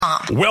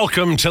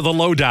Welcome to the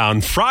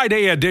Lowdown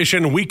Friday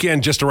edition.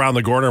 Weekend just around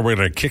the corner. We're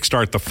going to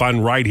kickstart the fun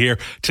right here.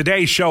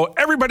 Today's show,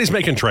 everybody's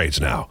making trades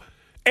now.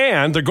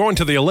 And they're going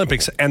to the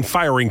Olympics and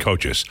firing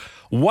coaches.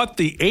 What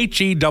the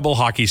HE double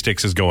hockey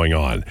sticks is going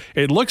on.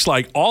 It looks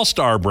like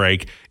All-Star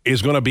break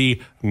is going to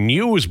be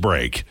news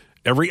break.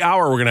 Every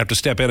hour we're going to have to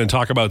step in and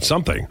talk about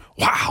something.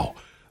 Wow.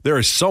 There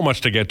is so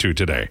much to get to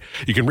today.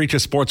 You can reach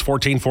us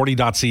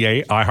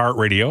sports1440.ca,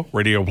 iHeartRadio,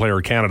 Radio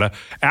Player Canada,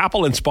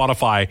 Apple and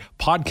Spotify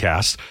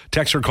podcasts.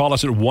 Text or call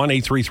us at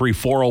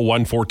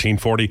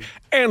 1-833-401-1440.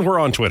 And we're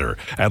on Twitter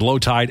at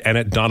Lowetide and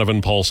at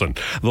Donovan Paulson.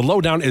 The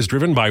Lowdown is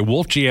driven by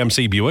Wolf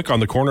GMC Buick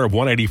on the corner of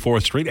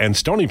 184th Street and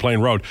Stony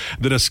Plain Road.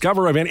 The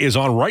Discover event is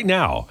on right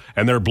now,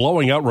 and they're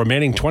blowing out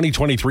remaining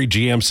 2023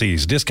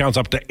 GMCs. Discounts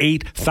up to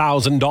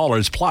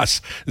 $8,000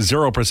 plus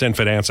 0%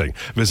 financing.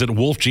 Visit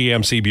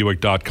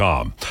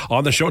wolfgmcbuick.com.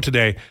 On the show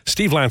today,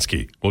 Steve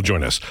Lansky will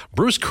join us.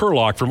 Bruce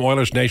Kurlock from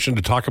Oilers Nation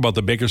to talk about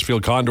the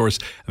Bakersfield Condors.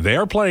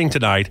 They're playing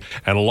tonight,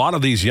 and a lot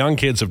of these young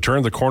kids have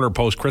turned the corner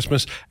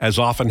post-Christmas, as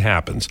often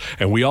happens.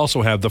 And we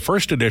also have the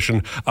first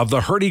edition of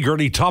the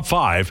Hurdy-Gurdy Top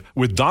 5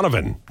 with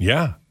Donovan.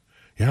 Yeah,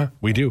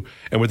 we do.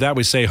 And with that,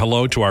 we say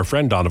hello to our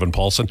friend Donovan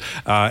Paulson.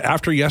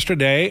 After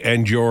yesterday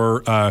and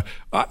your,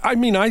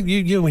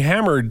 you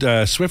hammered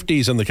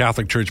Swifties in the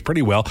Catholic Church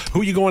pretty well.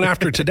 Who are you going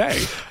after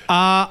today?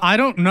 I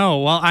don't know.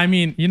 Well, I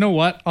mean, you know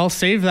what? I'll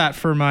save that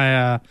for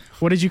my,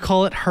 what did you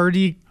call it?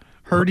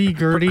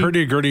 Hurdy-Gurdy?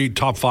 Hurdy-Gurdy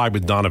Top 5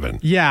 with Donovan.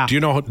 Yeah. Do you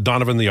know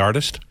Donovan the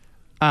artist?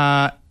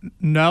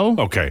 No.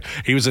 Okay.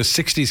 He was a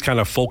 60s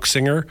kind of folk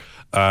singer,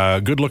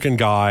 good-looking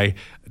guy,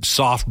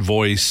 soft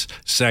voice,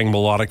 sang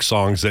melodic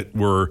songs that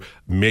were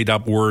made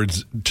up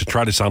words to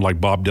try to sound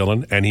like Bob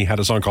Dylan, and he had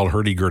a song called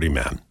Hurdy-Gurdy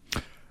Man.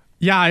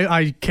 Yeah,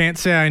 I can't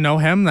say I know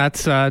him.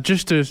 That's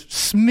just a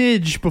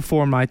smidge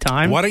before my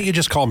time. Why don't you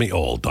just call me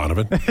old,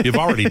 Donovan? You've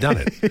already done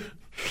it.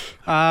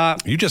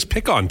 You just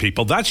pick on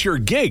people. That's your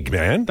gig,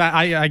 man.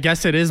 I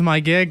guess it is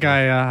my gig.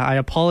 I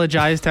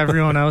apologize to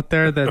everyone out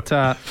there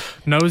that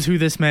knows who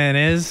this man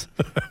is.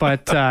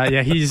 But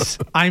yeah,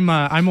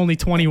 I'm only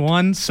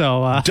 21,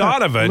 so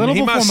Donovan,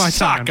 he must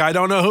suck. I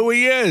don't know who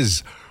he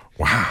is.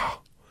 Wow.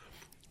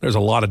 There's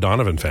a lot of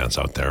Donovan fans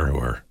out there who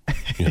are,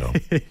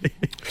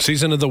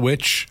 Season of the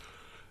Witch,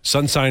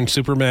 Sunshine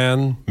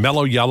Superman,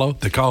 Mellow Yellow,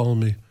 they call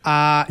me. These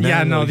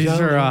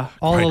are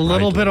all a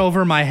little bit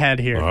over my head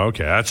here.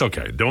 Okay, that's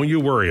okay. Don't you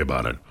worry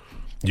about it.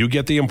 You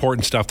get the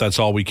important stuff. That's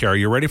all we care.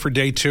 You ready for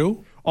day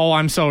 2? Oh,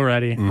 I'm so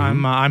ready.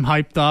 Mm-hmm. I'm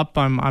hyped up.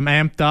 I'm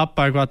amped up.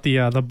 I got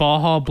the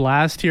Baja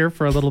Blast here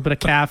for a little bit of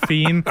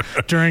caffeine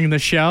during the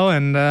show,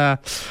 and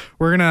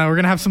we're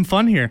gonna have some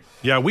fun here.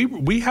 Yeah,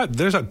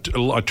 there's a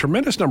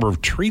tremendous number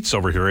of treats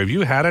over here. Have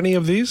you had any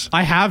of these?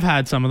 I have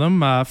had some of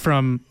them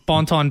from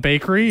Bonton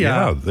Bakery.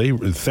 Yeah,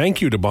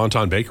 thank you to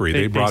Bonton Bakery.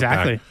 They brought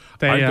back.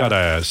 I've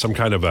got some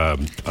kind of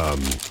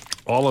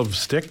olive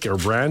stick or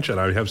branch, and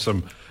I have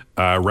some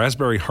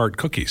raspberry heart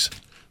cookies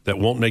that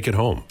won't make it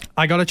home.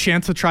 I got a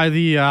chance to try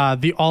the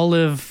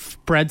olive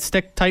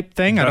breadstick type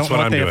thing. I don't know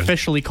what they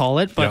officially call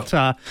it, but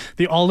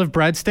the olive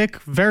breadstick,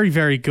 very,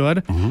 very good.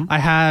 Mm-hmm. I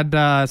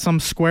had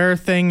some square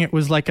thing. It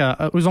was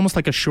almost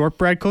like a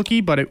shortbread cookie,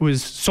 but it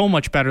was so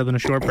much better than a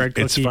shortbread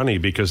cookie. It's funny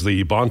because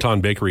the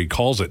Bonton Bakery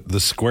calls it the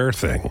square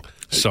thing.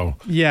 So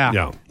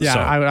yeah. So.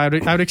 I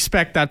would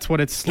expect that's what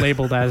it's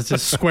labeled as, a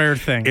square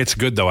thing. It's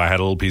good though. I had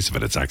a little piece of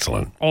it. It's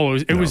excellent. Oh,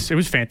 it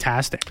was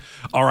fantastic.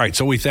 All right,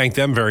 so we thank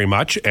them very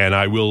much, and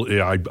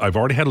I've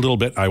already had a little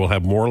bit. I will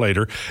have more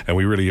later, and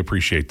we really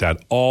appreciate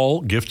that. All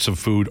gifts of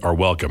food are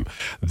welcome.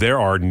 There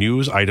are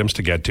news items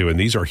to get to, and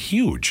these are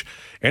huge.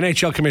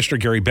 NHL Commissioner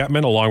Gary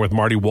Bettman, along with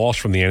Marty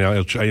Walsh from the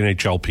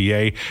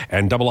NHLPA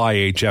and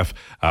IIHF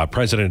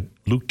President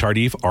Luc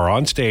Tardif, were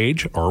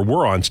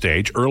on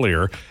stage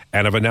earlier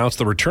and have announced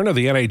the return of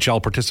the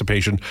NHL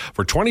participation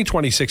for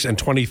 2026 and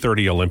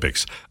 2030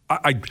 Olympics.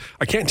 I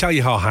can't tell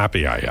you how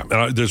happy I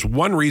am. There's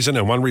one reason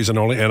and one reason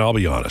only, and I'll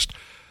be honest.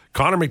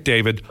 Connor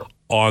McDavid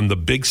on the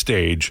big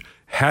stage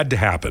had to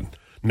happen.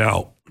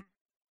 Now,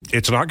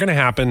 it's not going to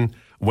happen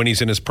when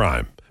he's in his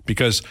prime,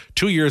 because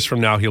 2 years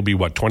from now, he'll be,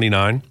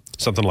 29?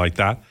 Something like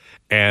that.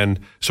 And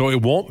so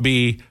it won't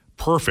be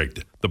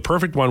perfect. The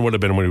perfect one would have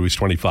been when he was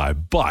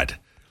 25, but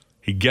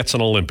he gets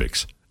an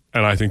Olympics.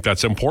 And I think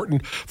that's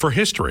important for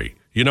history.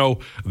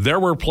 There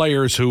were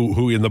players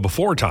who in the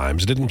before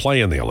times didn't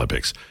play in the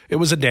Olympics. It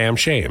was a damn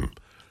shame.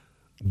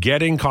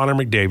 Getting Connor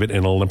McDavid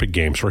in Olympic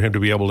Games, for him to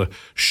be able to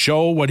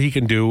show what he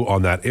can do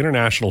on that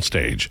international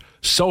stage,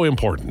 so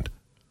important.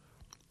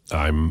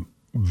 I'm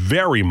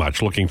very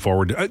much looking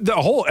forward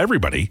to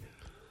everybody,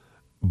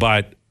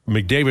 but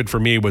McDavid, for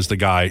me, was the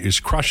guy is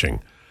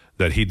crushing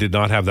that he did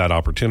not have that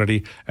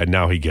opportunity, and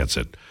now he gets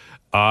it.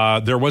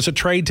 There was a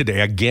trade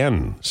today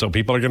again, so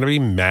people are going to be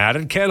mad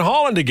at Ken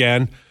Holland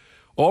again.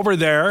 Over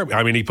there,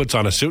 he puts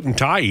on a suit and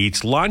tie, he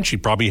eats lunch, he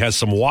probably has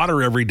some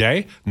water every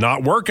day.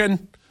 Not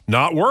working.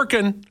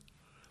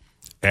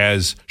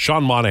 As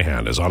Sean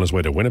Monahan is on his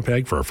way to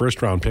Winnipeg for a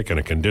first-round pick and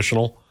a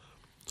conditional.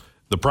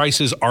 The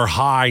prices are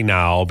high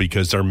now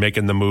because they're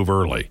making the move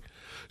early.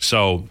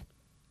 So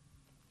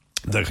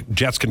the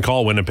Jets can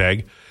call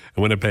Winnipeg,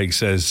 and Winnipeg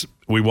says,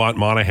 we want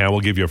Monahan, we'll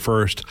give you a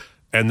first.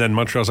 And then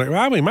Montreal's like,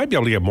 well, we might be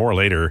able to get more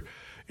later.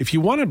 If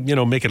you want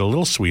to, make it a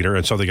little sweeter,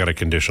 and so they got a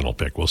conditional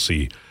pick. We'll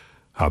see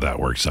how that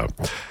works out.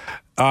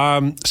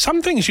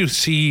 Some things you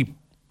see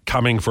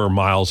coming for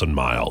miles and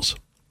miles.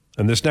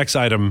 And this next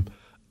item,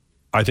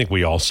 I think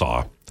we all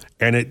saw.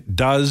 And it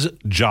does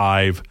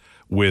jive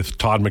with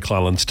Todd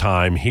McClelland's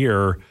time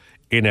here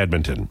in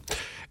Edmonton.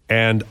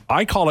 And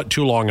I call it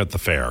too long at the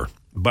fair.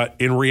 But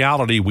in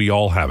reality, we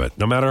all have it.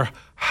 No matter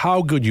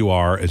how good you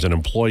are as an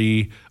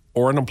employee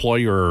or an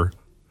employer,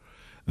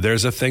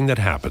 there's a thing that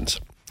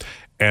happens.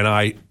 And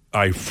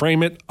I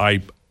frame it,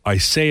 I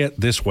say it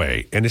this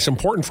way, and it's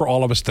important for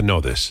all of us to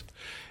know this.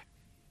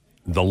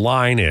 The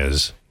line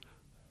is,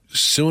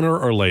 sooner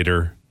or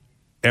later,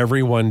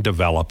 everyone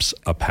develops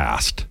a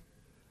past.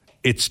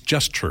 It's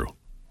just true.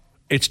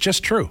 It's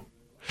just true.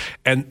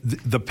 And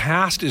the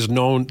past is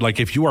known, like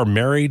if you are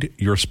married,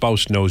 your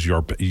spouse knows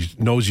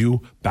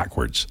you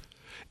backwards.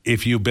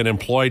 If you've been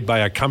employed by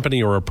a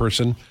company or a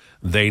person,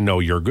 they know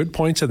your good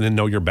points and they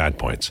know your bad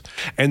points.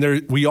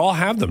 And we all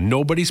have them.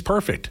 Nobody's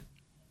perfect.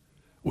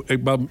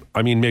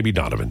 I mean, maybe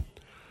Donovan.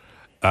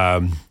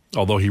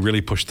 Although he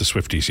really pushed the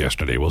Swifties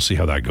yesterday. We'll see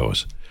how that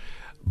goes.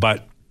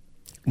 But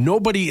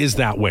nobody is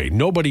that way.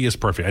 Nobody is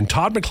perfect. And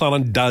Todd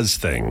McClelland does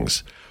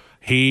things.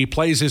 He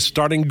plays his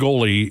starting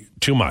goalie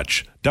too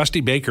much.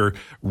 Dusty Baker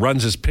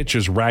runs his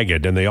pitches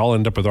ragged, and they all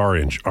end up with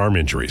arm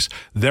injuries.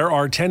 There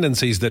are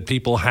tendencies that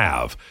people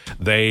have.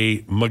 They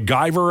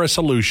MacGyver a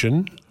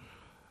solution.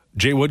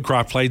 Jay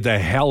Woodcroft played the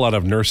hell out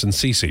of Nurse and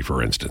Cece,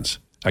 for instance,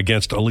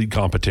 against elite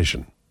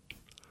competition.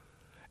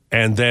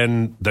 And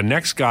then the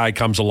next guy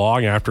comes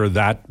along after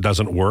that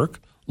doesn't work,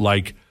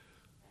 like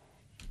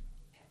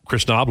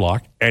Chris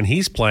Knobloch, and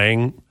he's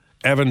playing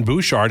Evan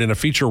Bouchard in a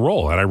feature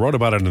role. And I wrote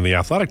about it in The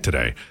Athletic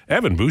today.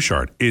 Evan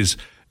Bouchard is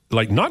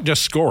like not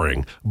just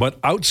scoring, but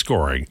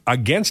outscoring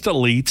against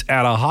elites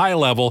at a high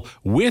level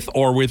with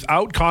or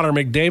without Connor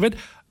McDavid.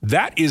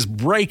 That is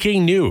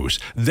breaking news.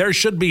 There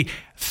should be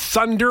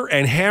thunder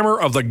and hammer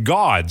of the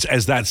gods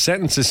as that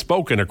sentence is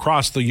spoken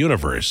across the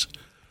universe.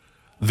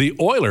 The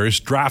Oilers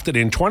drafted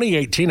in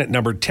 2018 at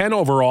number 10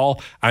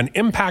 overall an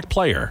impact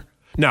player.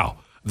 Now,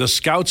 the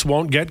scouts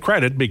won't get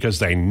credit because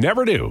they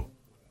never do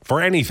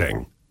for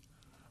anything.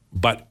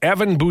 But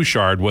Evan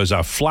Bouchard was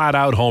a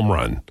flat-out home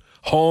run.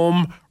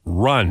 Home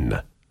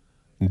run.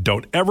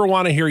 Don't ever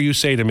want to hear you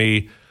say to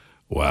me,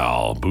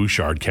 well,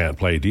 Bouchard can't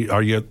play.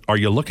 Are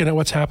you looking at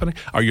what's happening?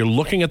 Are you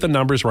looking at the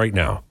numbers right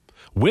now?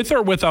 With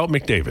or without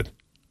McDavid?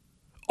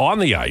 On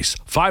the ice,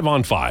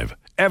 5-on-5,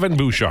 Evan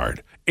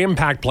Bouchard,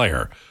 impact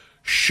player,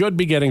 should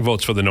be getting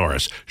votes for the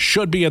Norris,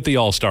 should be at the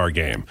All-Star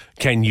game.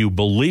 Can you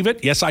believe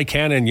it? Yes, I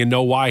can, and you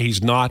know why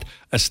he's not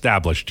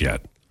established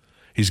yet.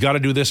 He's got to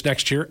do this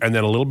next year and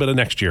then a little bit of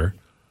next year,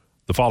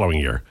 the following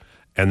year,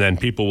 and then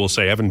people will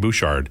say Evan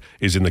Bouchard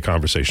is in the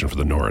conversation for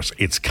the Norris.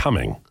 It's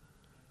coming.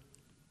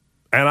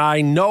 And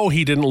I know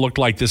he didn't look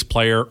like this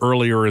player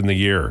earlier in the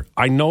year.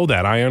 I know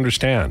that. I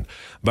understand.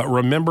 But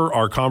remember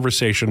our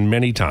conversation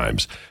many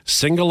times.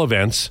 Single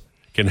events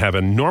can have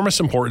enormous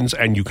importance,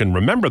 and you can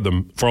remember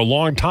them for a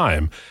long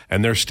time,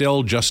 and they're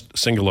still just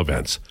single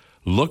events.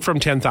 Look from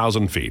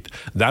 10,000 feet.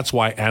 That's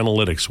why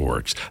analytics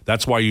works.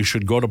 That's why you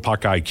should go to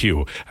Puck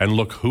IQ and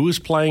look who's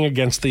playing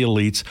against the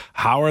elites,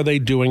 how are they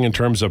doing in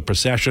terms of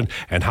possession,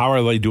 and how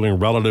are they doing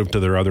relative to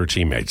their other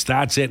teammates.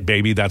 That's it,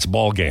 baby. That's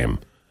ball game.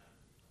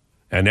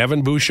 And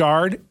Evan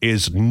Bouchard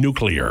is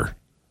nuclear.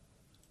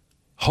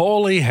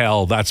 Holy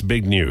hell, that's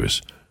big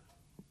news.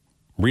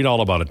 Read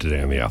all about it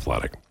today in The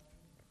Athletic.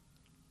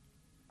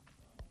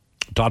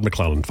 Todd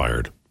McClelland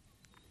fired.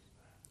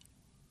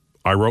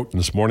 I wrote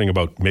this morning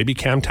about maybe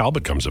Cam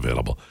Talbot comes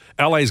available.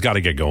 LA's got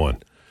to get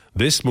going.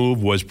 This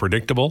move was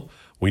predictable.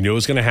 We knew it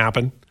was going to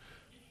happen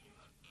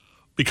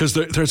because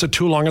there's a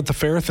too long at the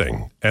fair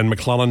thing. And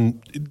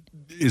McClelland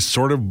is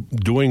sort of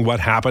doing what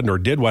happened or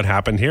did what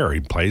happened here.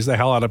 He plays the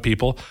hell out of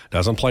people,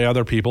 doesn't play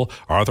other people.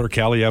 Arthur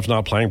Kaliev's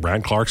not playing.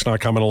 Brant Clark's not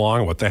coming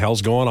along. What the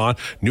hell's going on?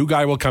 New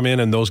guy will come in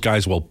and those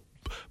guys will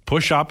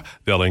push up.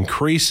 They'll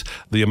increase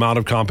the amount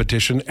of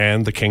competition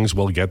and the Kings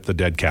will get the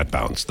dead cat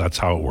bounce. That's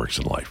how it works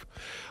in life.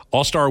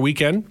 All-Star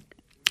Weekend,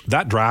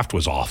 that draft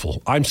was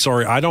awful. I'm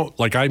sorry. I don't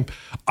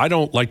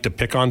like to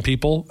pick on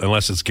people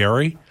unless it's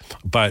Gary,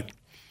 but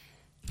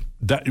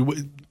that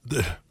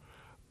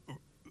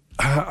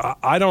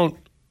I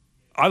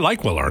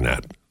like Will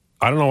Arnett.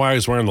 I don't know why he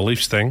was wearing the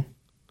Leafs thing,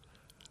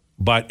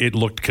 but it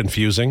looked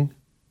confusing.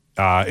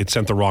 It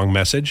sent the wrong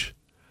message.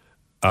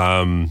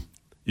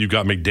 You've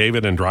got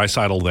McDavid and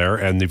Draisaitl there,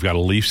 and you've got a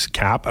Leafs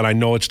cap. And I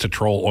know it's to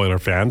troll Oiler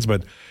fans,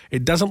 but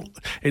it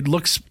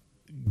looks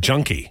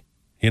junky,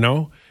 you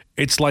know?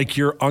 It's like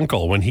your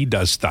uncle when he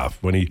does stuff,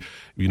 when he,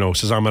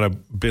 says, I'm going to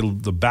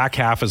build, the back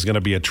half is going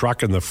to be a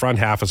truck and the front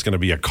half is going to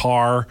be a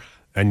car,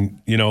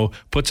 and,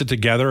 puts it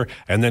together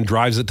and then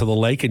drives it to the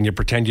lake and you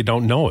pretend you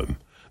don't know him.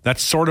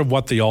 That's sort of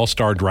what the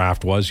All-Star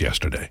draft was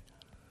yesterday.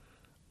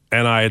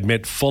 And I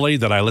admit fully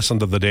that I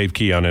listened to the Dave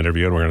Keon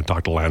interview, and we're going to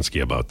talk to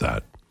Lansky about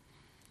that.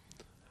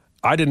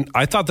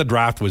 I thought the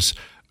draft was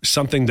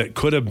something that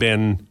could have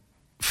been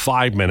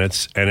 5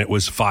 minutes and it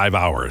was 5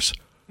 hours.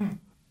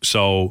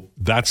 So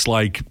that's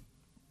like,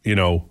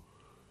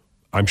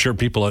 I'm sure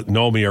people that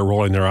know me are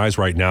rolling their eyes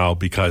right now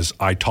because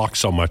I talk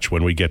so much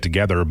when we get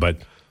together, but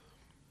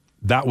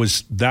that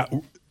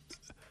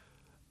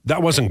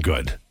wasn't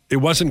good. It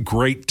wasn't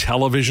great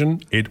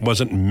television. It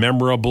wasn't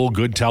memorable,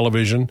 good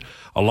television.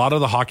 A lot of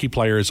the hockey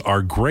players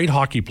are great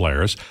hockey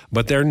players,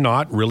 but they're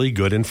not really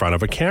good in front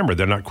of a camera.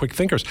 They're not quick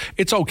thinkers.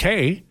 It's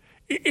okay.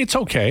 It's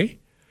okay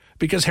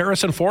because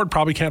Harrison Ford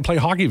probably can't play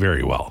hockey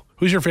very well.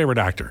 Who's your favorite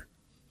actor?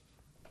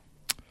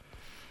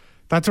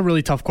 That's a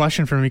really tough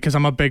question for me because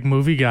I'm a big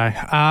movie guy.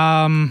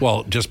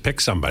 Well, just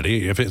pick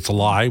somebody. If it's a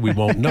lie, we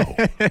won't know.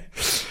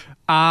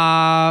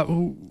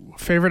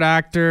 Favorite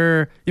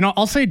actor?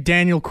 I'll say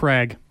Daniel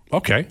Craig.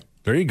 Okay,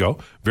 there you go.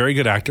 Very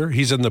good actor.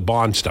 He's in the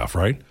Bond stuff,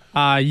 right?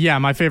 Yeah,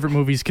 my favorite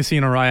movie is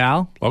Casino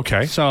Royale.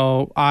 Okay.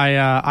 So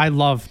I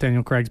love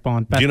Daniel Craig's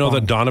Bond. Do you know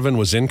Bond. that Donovan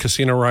was in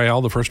Casino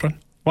Royale, the first one?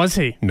 Was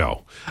he?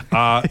 No.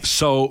 Now,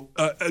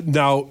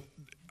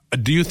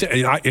 do you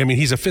think? I mean,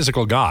 he's a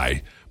physical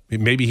guy.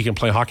 Maybe he can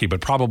play hockey,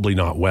 but probably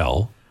not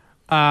well.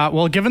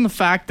 Well, given the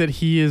fact that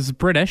he is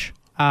British,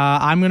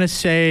 I'm going to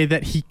say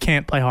that he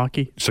can't play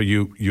hockey. So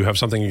you have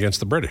something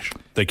against the British.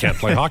 They can't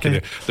play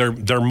hockey.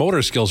 Their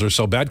motor skills are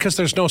so bad because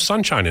there's no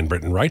sunshine in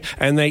Britain, right?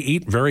 And they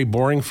eat very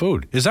boring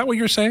food. Is that what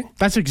you're saying?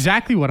 That's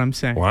exactly what I'm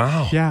saying.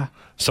 Wow. Yeah.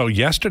 So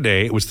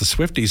yesterday it was the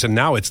Swifties and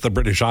now it's the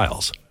British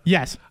Isles.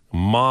 Yes.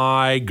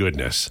 My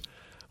goodness.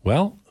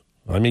 Well,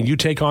 I mean, you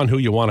take on who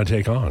you want to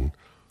take on.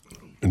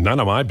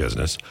 None of my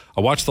business.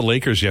 I watched the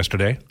Lakers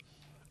yesterday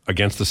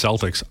against the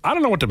Celtics. I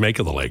don't know what to make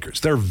of the Lakers.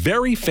 They're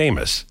very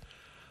famous,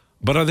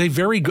 but are they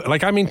very good?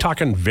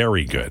 Talking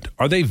very good.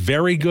 Are they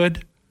very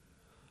good?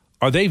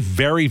 Are they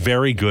very,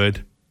 very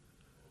good?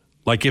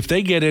 Like, if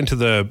they get into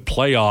the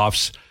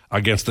playoffs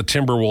against the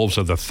Timberwolves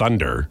or the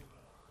Thunder,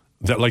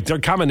 they're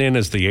coming in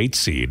as the 8th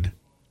seed.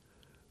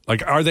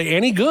 Like, are they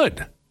any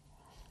good?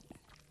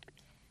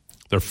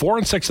 They're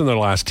 4-6 in their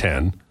last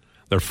 10.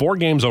 They're 4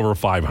 games over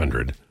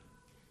 500.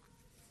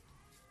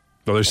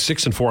 No, they're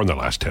 6-4 in their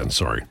last 10,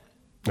 sorry.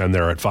 And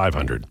they're at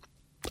 500.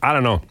 I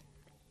don't know.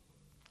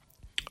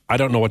 I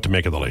don't know what to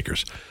make of the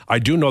Lakers. I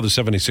do know the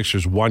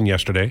 76ers won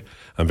yesterday.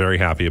 I'm very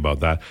happy about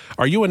that.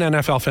 Are you an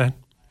NFL fan?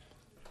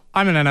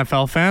 I'm an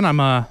NFL fan. I'm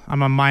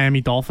a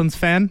Miami Dolphins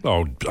fan.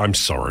 Oh, I'm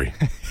sorry.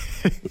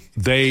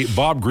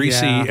 Bob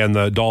Greasy and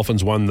the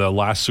Dolphins won the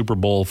last Super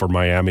Bowl for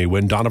Miami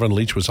when Donovan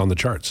Leach was on the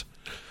charts.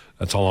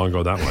 That's how long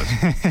ago that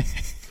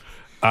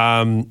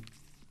was.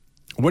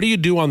 What do you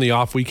do on the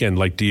off weekend?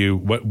 Like,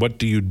 what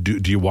do you do?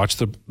 Do you watch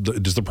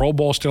does the Pro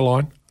Bowl still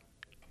on?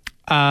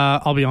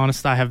 I'll be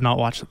honest, I have not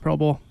watched the Pro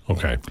Bowl.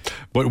 Okay.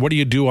 But what do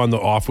you do on the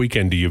off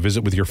weekend? Do you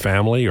visit with your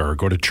family or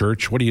go to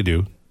church? What do you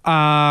do?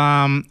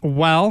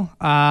 Well,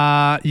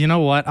 you know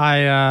what?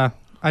 I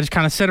just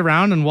kind of sit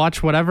around and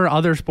watch whatever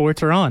other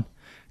sports are on.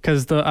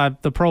 Because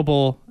the Pro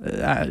Bowl,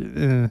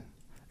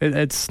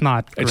 it's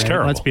not great. It's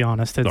terrible. Let's be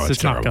honest.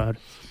 It's not good.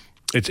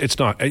 It's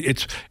not.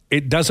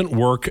 It doesn't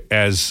work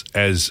as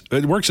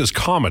it works as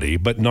comedy,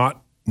 but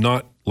not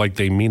like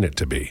they mean it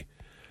to be.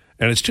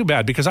 And it's too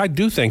bad because I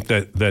do think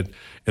that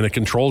in a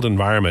controlled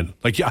environment,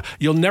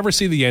 you'll never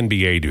see the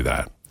NBA do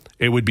that.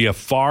 It would be a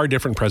far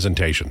different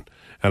presentation.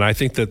 And I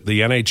think that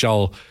the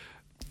NHL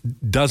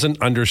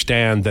doesn't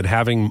understand that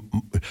having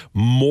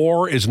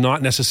more is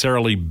not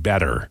necessarily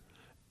better.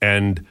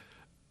 And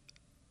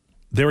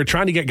they were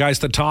trying to get guys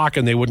to talk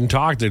and they wouldn't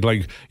talk. They'd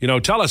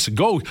tell us,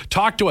 go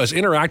talk to us,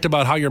 interact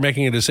about how you're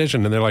making a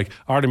decision. And they're like,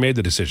 I already made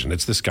the decision.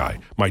 It's this guy,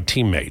 my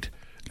teammate.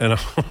 And I'm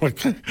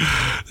like,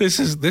 this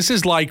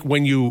is like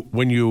when you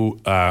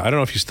I don't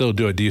know if you still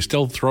do it. Do you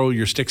still throw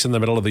your sticks in the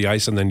middle of the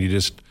ice and then you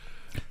just...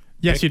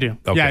 Yes, you do.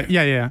 Okay.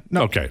 Yeah.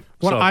 No, okay.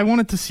 What I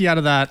wanted to see out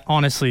of that,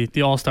 honestly,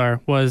 the All-Star,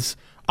 was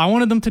I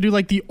wanted them to do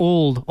like the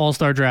old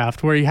All-Star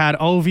draft where you had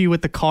Ovi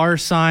with the car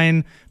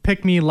sign,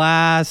 pick me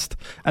last,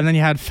 and then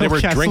you had Phil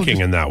Kessel. They were drinking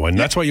in that one.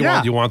 That's what you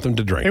want. You want them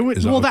to drink.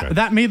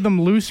 That made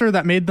them looser.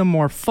 That made them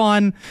more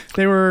fun.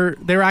 They were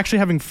actually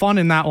having fun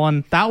in that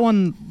one. That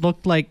one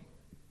looked like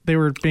they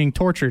were being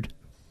tortured.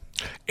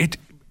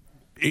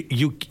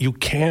 You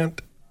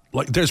can't...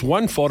 Like, there's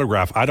one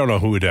photograph. I don't know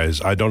who it is.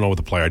 I don't know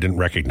the player. I didn't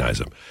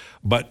recognize him.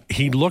 But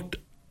he looked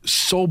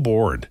so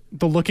bored.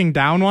 The looking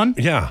down one?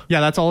 Yeah. Yeah,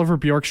 that's Oliver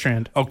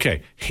Bjorkstrand.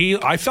 Okay.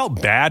 I felt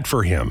bad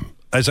for him.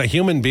 As a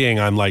human being,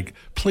 I'm like,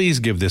 please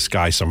give this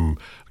guy some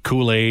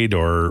Kool-Aid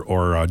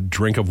or a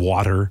drink of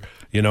water.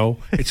 You know?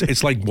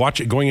 It's like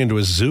going into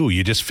a zoo.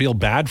 You just feel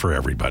bad for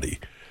everybody.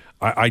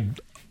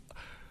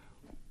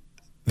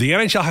 The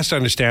NHL has to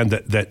understand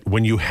that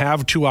when you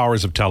have 2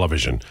 hours of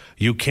television,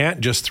 you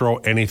can't just throw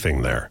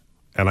anything there.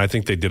 And I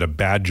think they did a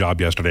bad job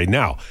yesterday.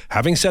 Now,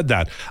 having said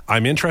that,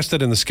 I'm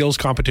interested in the skills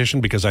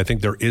competition because I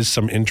think there is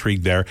some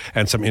intrigue there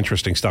and some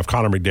interesting stuff.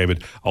 Connor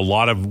McDavid, a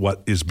lot of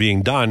what is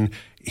being done,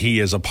 he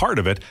is a part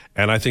of it.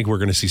 And I think we're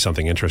going to see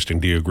something interesting.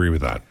 Do you agree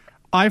with that?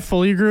 I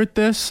fully agree with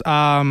this.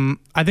 I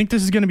think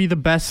this is going to be the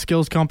best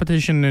skills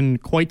competition in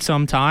quite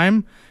some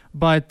time.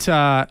 But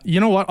you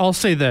know what? I'll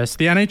say this.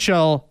 The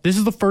NHL, this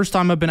is the first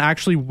time I've been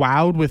actually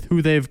wowed with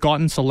who they've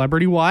gotten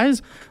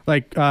celebrity-wise.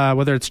 Like,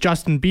 whether it's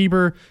Justin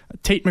Bieber,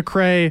 Tate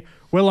McRae,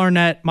 Will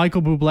Arnett,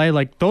 Michael Bublé,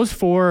 like those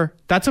four,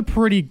 that's a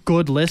pretty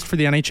good list for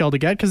the NHL to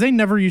get because they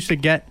never used to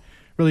get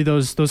really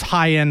those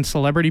high-end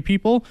celebrity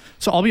people.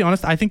 So I'll be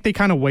honest, I think they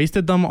kind of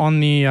wasted them on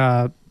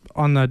the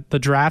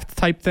draft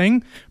type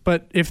thing.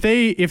 But if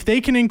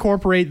they can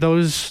incorporate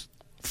those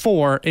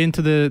four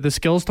into the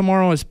skills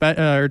tomorrow,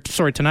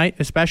 tonight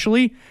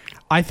especially,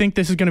 I think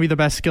this is going to be the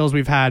best skills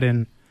we've had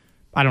in,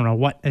 I don't know,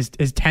 what is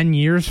 10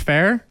 years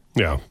fair?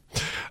 Yeah.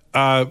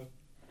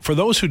 For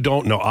those who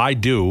don't know, I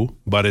do,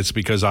 but it's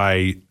because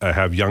I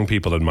have young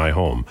people in my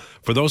home.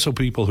 For those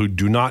people who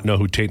do not know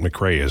who Tate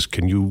McRae is,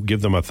 can you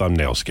give them a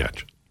thumbnail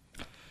sketch?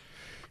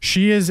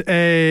 She is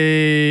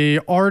a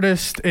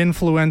artist,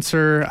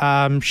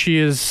 influencer.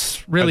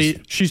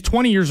 She's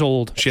 20 years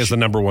old. She has the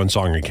number one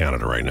song in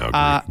Canada right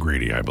now,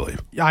 Greedy, I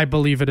believe. I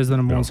believe it is the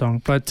number one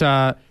song.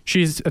 But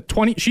she's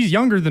 20. She's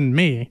younger than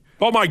me.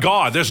 Oh, my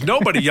God. There's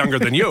nobody younger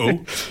than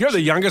you. You're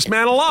the youngest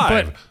man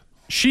alive. But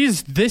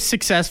she's this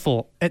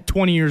successful at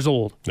 20 years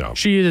old. No.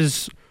 She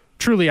is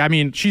truly, I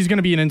mean, she's going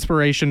to be an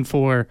inspiration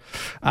for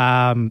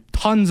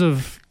tons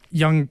of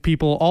young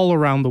people all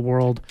around the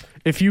world.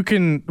 If you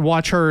can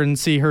watch her and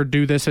see her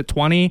do this at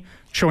 20,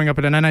 showing up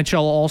at an NHL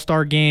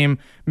All-Star game,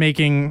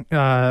 making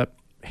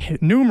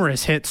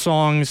numerous hit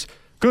songs,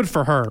 good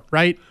for her,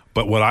 right?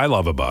 But what I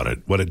love about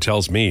it, what it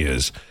tells me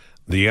is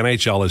the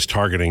NHL is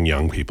targeting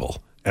young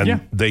people.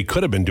 And they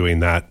could have been doing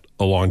that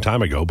a long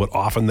time ago, but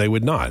often they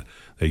would not.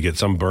 They get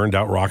some burned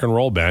out rock and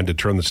roll band to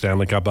turn the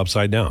Stanley Cup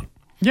upside down.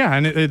 Yeah,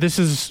 and this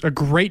is a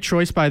great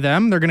choice by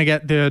them. They're going to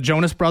get the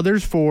Jonas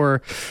Brothers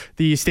for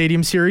the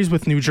Stadium Series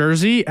with New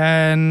Jersey,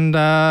 and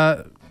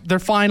they're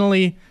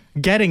finally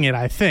getting it,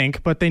 I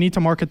think, but they need to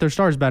market their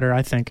stars better,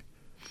 I think.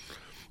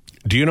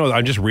 Do you know,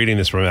 I'm just reading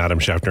this from Adam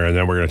Schefter, and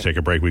then we're going to take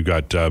a break. We've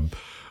got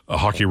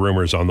Hockey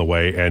Rumors on the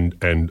way,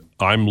 and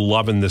I'm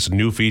loving this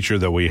new feature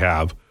that we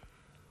have.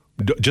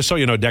 Just so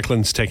you know,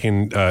 Declan's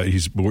taking,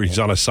 he's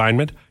on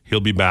assignment. He'll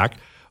be back,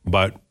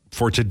 but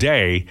for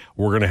today,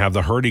 we're going to have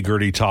the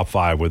hurdy-gurdy top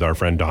 5 with our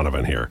friend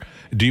Donovan here.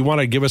 Do you want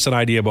to give us an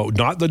idea about,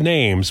 not the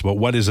names, but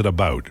what is it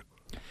about?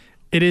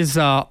 It is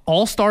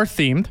all-star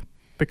themed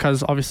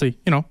because obviously,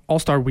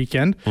 all-star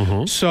weekend.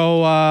 Mm-hmm.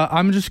 So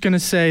I'm just going to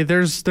say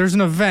there's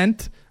an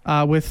event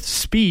with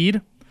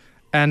speed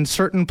and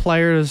certain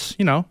players,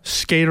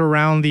 skate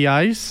around the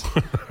ice.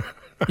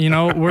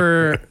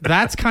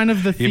 That's kind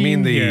of the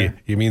theme here.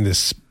 You mean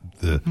this...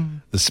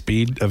 The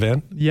speed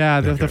event?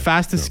 Yeah, the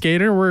fastest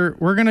skater.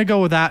 We're going to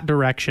go that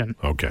direction.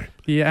 Okay.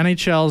 The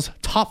NHL's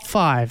top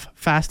 5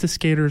 fastest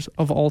skaters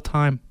of all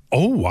time.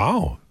 Oh,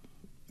 wow.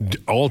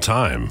 All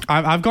time.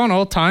 I've gone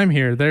all time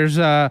here. There's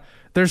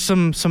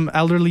some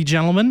elderly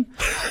gentlemen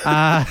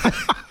that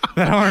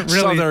aren't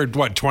really... So they're,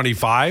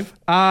 25?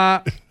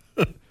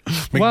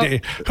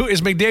 Who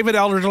is McDavid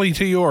elderly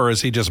to you, or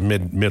is he just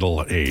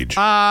middle age?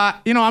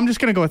 I'm just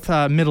going to go with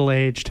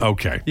middle-aged.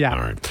 Okay. Yeah. All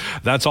right.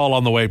 That's all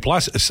on the way.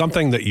 Plus,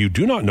 something that you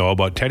do not know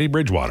about Teddy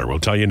Bridgewater. We'll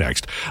tell you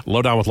next.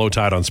 Lowdown with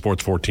Lowetide on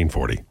Sports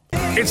 1440.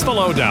 It's the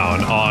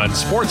Lowdown on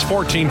Sports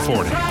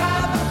 1440.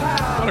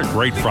 What a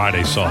great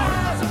Friday song.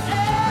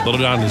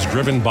 Lowdown is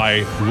driven by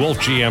Wolf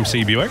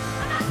GMC Buick.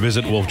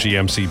 Visit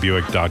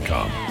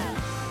wolfgmcbuick.com.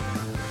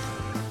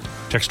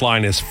 Text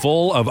line is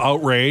full of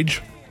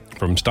outrage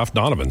from stuff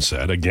Donovan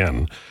said.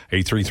 Again,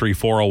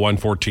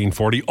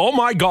 833-401-1440. Oh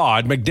my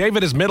God,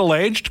 McDavid is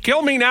middle-aged?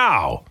 Kill me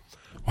now.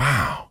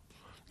 Wow.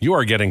 You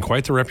are getting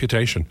quite the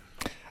reputation.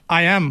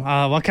 I am.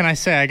 What can I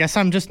say? I guess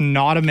I'm just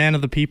not a man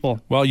of the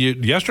people. Well,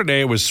 yesterday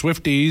it was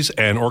Swifties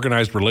and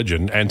organized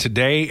religion, and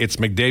today it's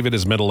McDavid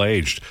is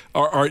middle-aged.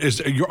 Are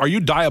you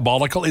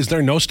diabolical? Is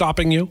there no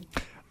stopping you?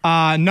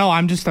 No,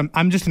 I'm just an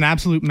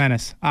absolute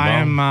menace. No.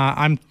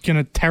 I'm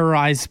gonna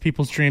terrorize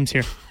people's dreams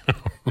here.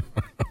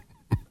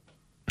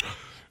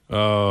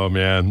 Oh,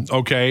 man.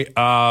 Okay.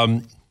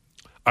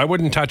 I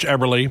wouldn't touch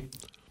Eberle.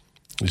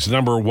 He's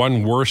number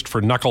 1 worst for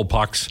knuckle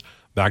pucks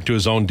back to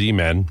his own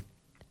D-men.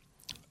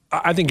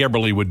 I think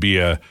Eberle would be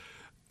a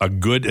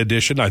good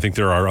addition. I think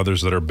there are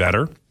others that are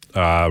better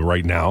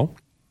right now,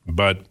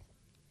 but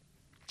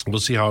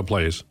we'll see how it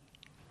plays.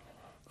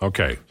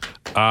 Okay.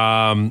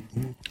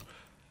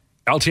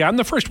 LT, I'm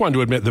the first one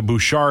to admit that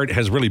Bouchard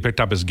has really picked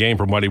up his game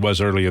from what he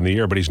was early in the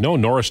year, but he's no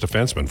Norris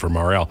defenseman for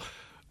Morel.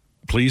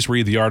 Please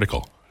read the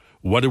article.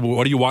 What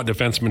do you want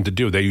defensemen to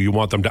do? You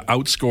want them to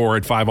outscore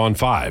at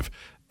 5-on-5.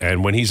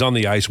 And when he's on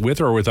the ice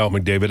with or without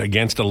McDavid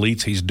against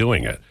elites, he's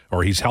doing it,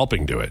 or he's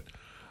helping do it.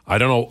 I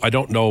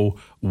don't know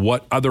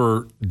what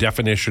other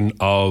definition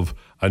of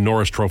a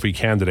Norris Trophy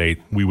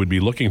candidate we would be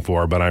looking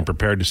for, but I'm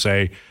prepared to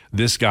say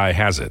this guy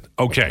has it.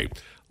 Okay,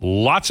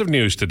 lots of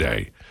news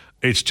today.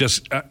 It's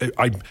just,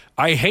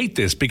 I hate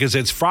this because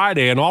it's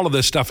Friday and all of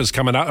this stuff is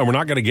coming out and we're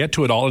not going to get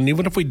to it all. And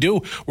even if we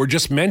do, we're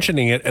just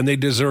mentioning it and they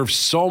deserve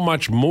so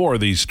much more,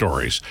 these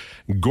stories.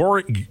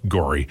 Gary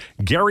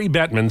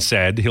Bettman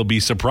said he'll be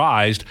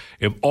surprised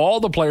if all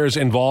the players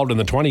involved in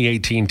the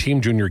 2018 Team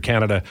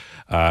Canada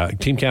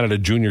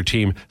junior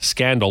team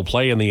scandal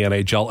play in the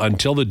NHL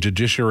until the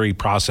judiciary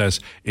process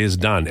is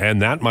done.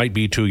 And that might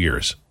be 2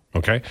 years.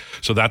 Okay.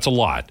 So that's a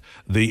lot.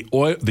 The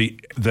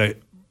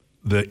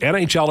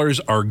NHLers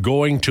are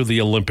going to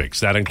the Olympics.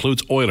 That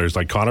includes Oilers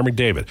like Connor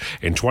McDavid.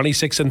 In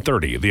 26 and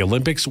 30, the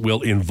Olympics will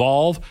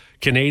involve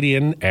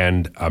Canadian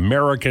and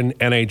American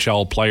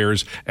NHL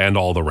players and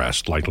all the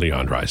rest, like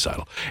Leon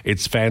Draisaitl.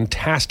 It's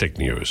fantastic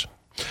news.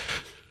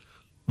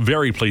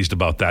 Very pleased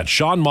about that.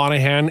 Sean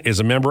Monahan is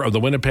a member of the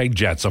Winnipeg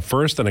Jets. A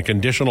first and a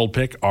conditional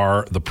pick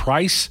are the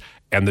price,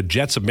 and the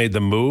Jets have made the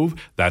move.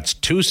 That's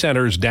 2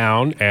 centers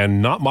down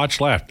and not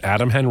much left.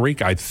 Adam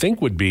Henrique, I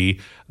think, would be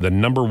the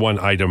number one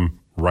item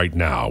right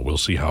now. We'll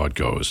see how it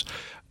goes.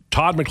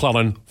 Todd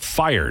McClellan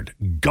fired,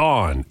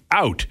 gone,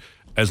 out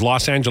as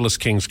Los Angeles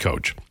Kings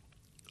coach.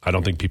 I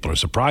don't think people are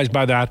surprised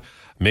by that.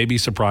 Maybe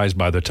surprised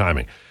by the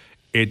timing.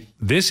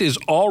 This is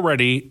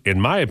already, in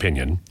my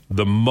opinion,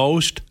 the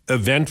most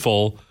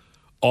eventful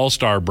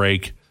All-Star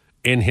break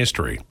in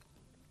history.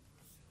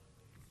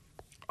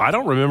 I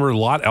don't remember a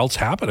lot else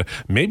happening.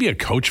 Maybe a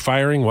coach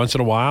firing once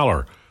in a while,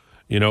 or,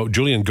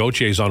 Julian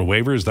Gauthier is on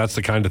waivers. That's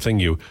the kind of thing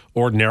you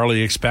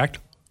ordinarily expect.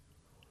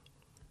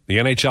 The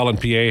NHL and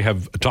PA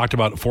have talked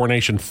about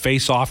four-nation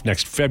face-off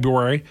next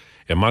February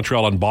in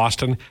Montreal and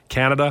Boston,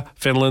 Canada,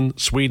 Finland,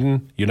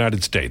 Sweden,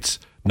 United States.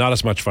 Not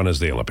as much fun as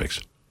the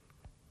Olympics.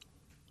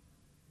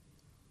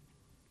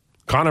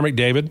 Connor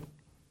McDavid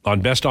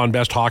on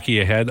best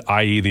hockey ahead,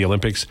 i.e. the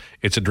Olympics.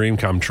 It's a dream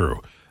come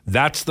true.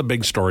 That's the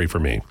big story for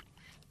me.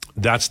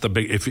 That's the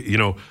big,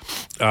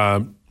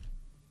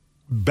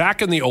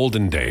 back in the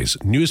olden days,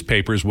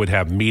 newspapers would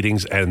have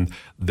meetings and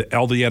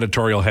all the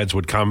editorial heads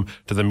would come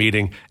to the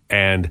meeting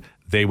and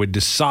they would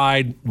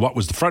decide what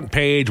was the front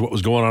page, what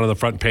was going on the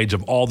front page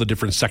of all the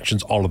different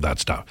sections, all of that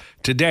stuff.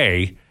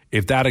 Today,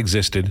 if that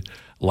existed,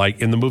 like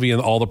in the movie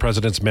All the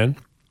President's Men,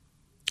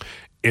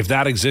 if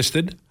that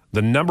existed,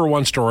 the number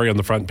one story on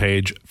the front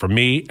page for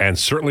me, and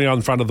certainly on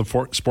the front of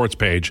the sports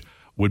page,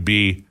 would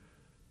be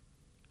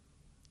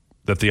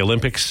that the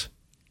Olympics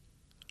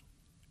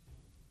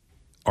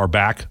are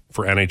back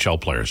for NHL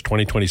players,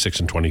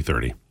 2026 and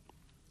 2030.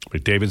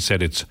 McDavid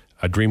said it's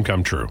a dream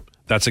come true.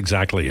 That's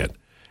exactly it.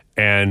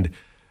 And,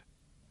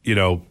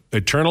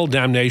 eternal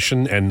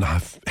damnation and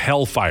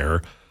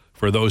hellfire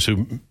for those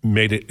who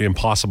made it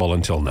impossible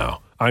until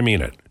now. I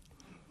mean it.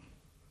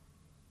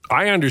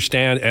 I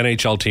understand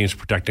NHL teams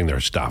protecting their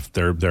stuff,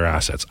 their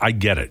assets. I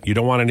get it. You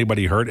don't want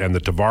anybody hurt, and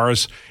the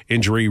Tavares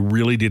injury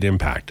really did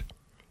impact.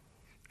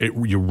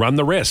 You run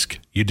the risk.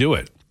 You do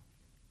it.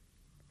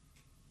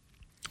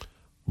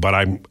 But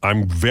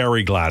I'm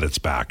very glad it's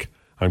back.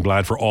 I'm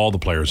glad for all the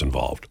players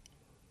involved.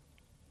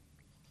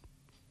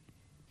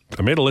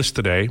 I made a list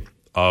today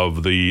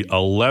of the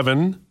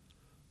 11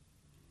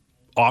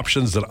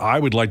 options that I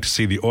would like to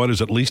see the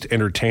Oilers at least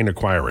entertain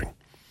acquiring.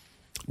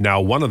 Now,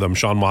 one of them,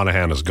 Sean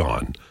Monahan, is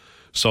gone.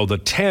 So the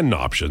 10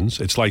 options,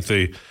 it's like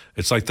the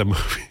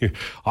movie.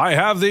 I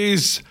have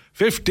these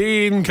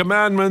 15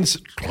 commandments.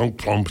 Plunk,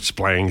 plump,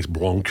 splangs,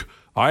 blunk.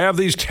 I have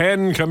these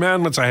 10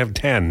 commandments. I have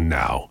 10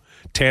 now.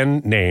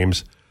 10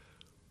 names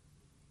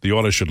the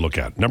Oilers should look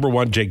at. Number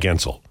 1, Jake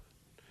Gensel.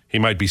 He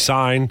might be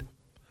signed.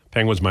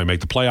 Penguins might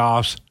make the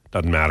playoffs.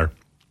 Doesn't matter.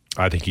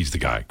 I think he's the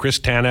guy. Chris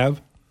Tanev.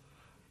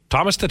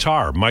 Thomas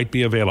Tatar might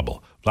be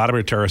available.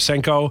 Vladimir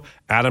Tarasenko.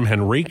 Adam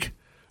Henrique.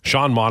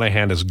 Sean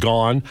Monahan is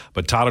gone,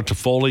 but Tyler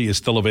Toffoli is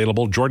still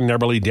available. Jordan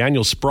Eberle,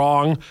 Daniel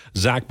Sprong,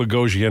 Zach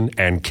Bogosian,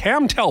 and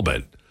Cam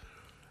Talbot.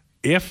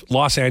 If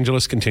Los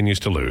Angeles continues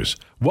to lose,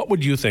 what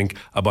would you think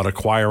about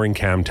acquiring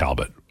Cam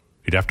Talbot?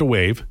 He'd have to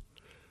waive.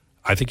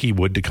 I think he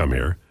would to come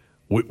here.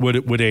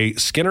 Would a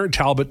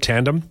Skinner-Talbot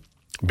tandem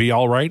be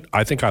all right?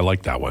 I think I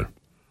like that one.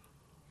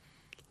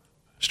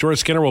 Stuart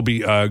Skinner will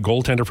be a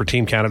goaltender for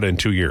Team Canada in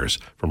 2 years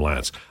from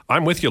Lance.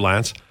 I'm with you,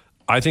 Lance.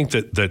 I think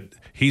that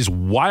he's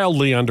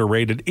wildly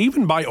underrated,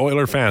 even by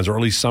Oiler fans, or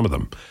at least some of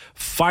them.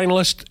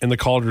 Finalist in the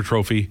Calder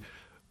Trophy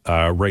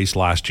race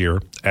last year,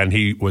 and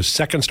he was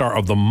second star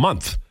of the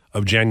month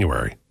of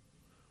January.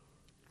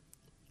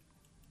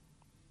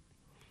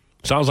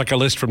 Sounds like a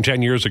list from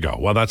 10 years ago.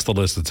 Well, that's the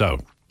list that's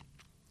out.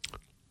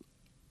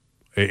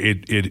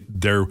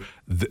 The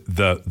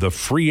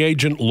free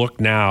agent look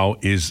now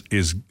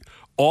is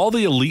all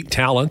the elite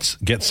talents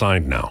get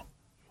signed now,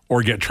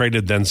 or get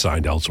traded then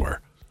signed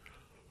elsewhere.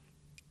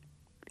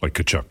 Like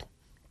Kachuk.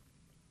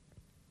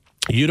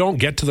 You don't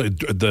get to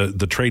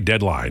the trade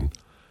deadline.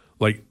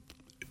 Like,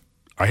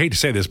 I hate to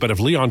say this, but if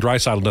Leon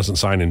Draisaitl doesn't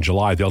sign in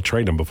July, they'll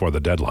trade him before the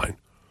deadline.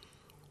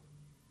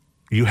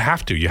 You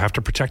have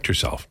to protect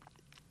yourself.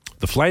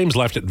 The Flames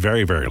left it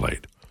very, very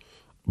late,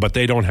 but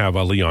they don't have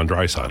a Leon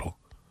Draisaitl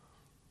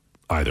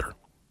either.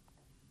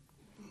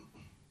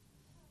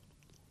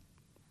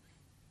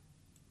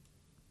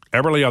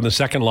 Eberle on the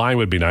second line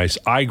would be nice.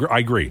 I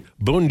agree.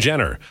 Boone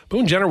Jenner.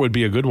 Boone Jenner would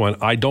be a good one.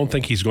 I don't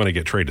think he's going to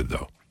get traded,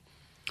 though.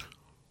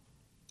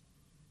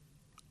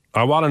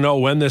 I want to know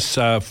when this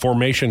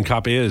Formation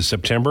Cup is,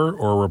 September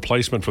or a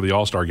replacement for the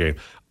All-Star game.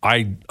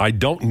 I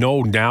don't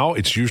know now.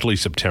 It's usually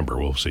September.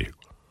 We'll see.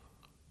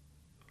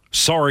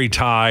 Sorry,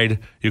 Tide.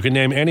 You can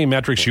name any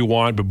metrics you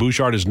want, but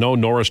Bouchard is no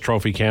Norris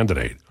Trophy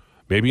candidate.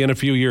 Maybe in a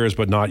few years,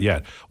 but not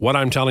yet. What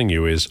I'm telling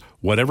you is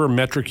whatever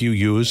metric you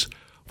use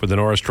for the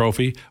Norris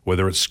Trophy,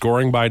 whether it's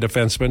scoring by a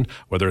defenseman,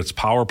 whether it's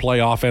power play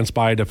offense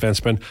by a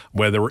defenseman,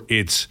 whether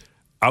it's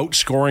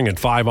outscoring at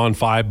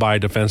 5-on-5 by a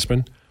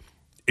defenseman,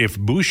 if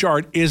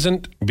Bouchard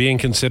isn't being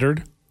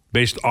considered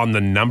based on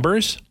the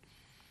numbers,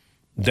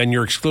 then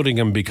you're excluding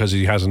him because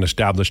he hasn't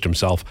established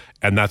himself,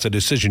 and that's a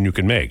decision you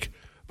can make.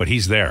 But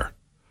he's there.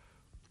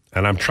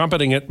 And I'm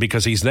trumpeting it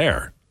because he's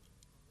there.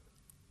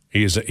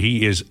 He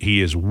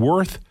is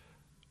worth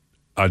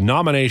a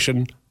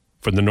nomination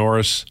for the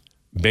Norris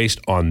based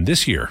on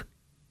this year.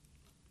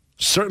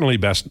 Certainly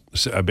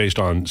based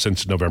on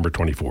since November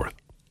 24th.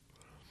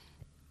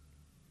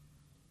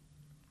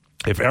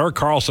 If Erik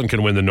Karlsson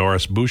can win the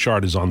Norris,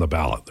 Bouchard is on the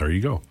ballot. There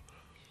you go.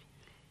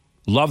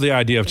 Love the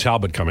idea of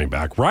Talbot coming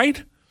back,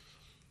 right?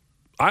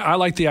 I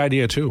like the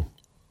idea too.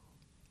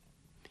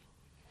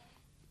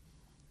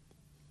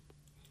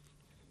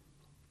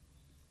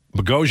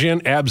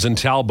 Bogosian, Ebbs, and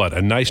Talbot,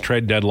 a nice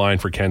trade deadline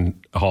for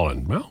Ken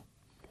Holland. Well,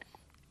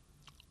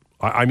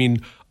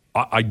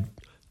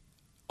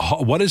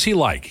 what is he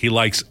like? He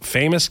likes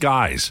famous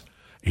guys.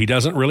 He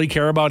doesn't really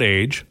care about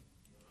age.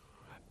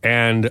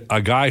 And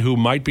a guy who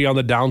might be on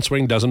the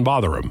downswing doesn't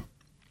bother him.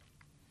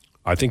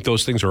 I think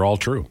those things are all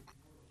true.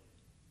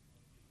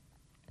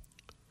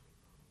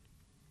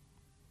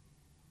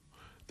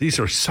 These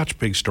are such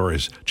big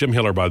stories. Jim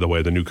Hiller, by the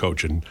way, the new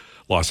coach in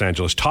Los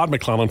Angeles. Todd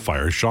McClellan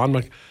fired.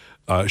 Sean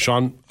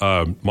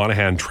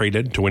Monahan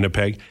traded to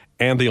Winnipeg,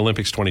 and the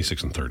Olympics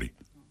 26 and 30.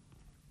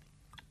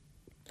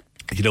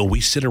 You know,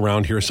 we sit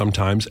around here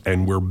sometimes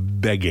and we're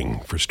begging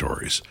for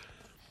stories.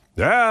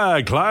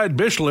 Clyde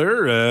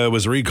Bischler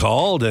was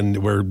recalled, and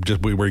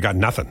we got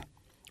nothing.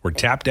 We're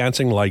tap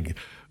dancing like,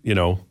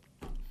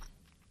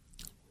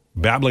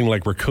 babbling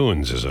like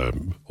raccoons, as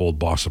an old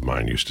boss of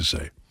mine used to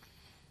say.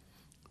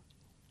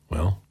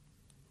 Well,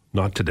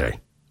 not today.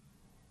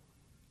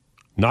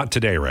 Not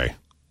today, Ray.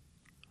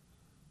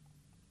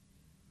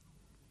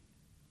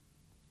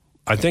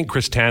 I think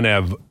Chris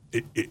Tanev,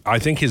 I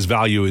think his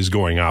value is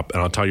going up,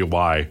 and I'll tell you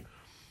why.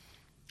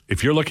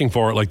 If you're looking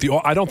for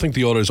it, I don't think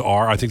the Oilers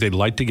are. I think they'd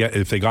like to get,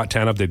 if they got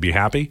Tanev, they'd be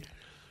happy.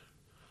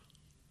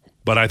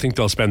 But I think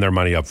they'll spend their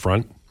money up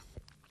front,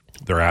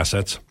 their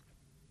assets.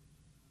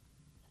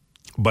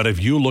 But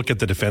if you look at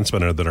the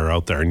defensemen that are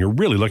out there, and you're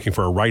really looking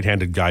for a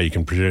right-handed guy you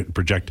can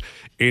project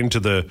into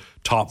the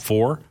top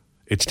four,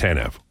 it's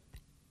Tanev.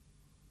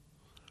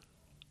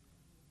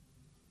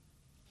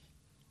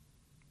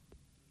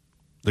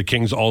 The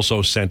Kings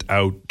also sent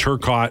out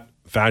Turcotte,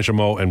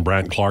 Fagemo, and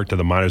Brant Clark to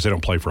the minors. They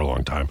don't play for a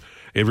long time.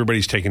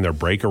 Everybody's taking their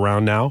break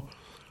around now.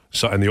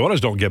 So, and the Oilers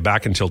don't get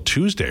back until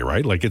Tuesday,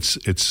 right? Like it's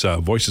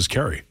voices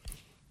carry.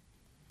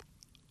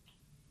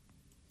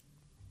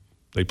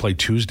 They play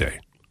Tuesday.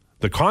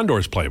 The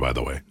Condors play, by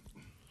the way.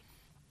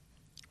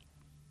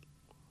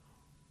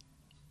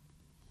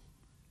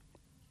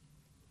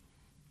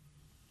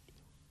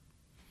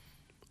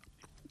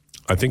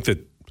 I think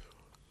that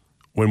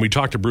when we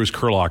talk to Bruce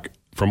Kurlock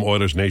from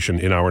Oilers Nation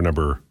in hour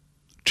number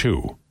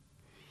 2,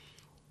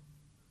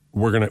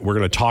 we're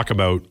gonna talk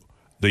about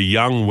the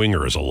young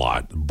wingers a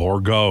lot.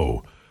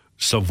 Bourgault,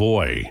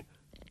 Savoy,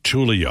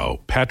 Tullio,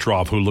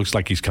 Petrov, who looks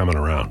like he's coming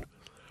around.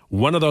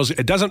 One of those,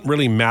 it doesn't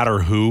really matter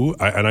who,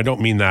 and I don't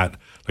mean that,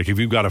 like if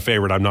you've got a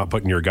favorite, I'm not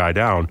putting your guy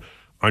down.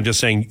 I'm just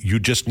saying you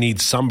just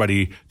need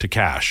somebody to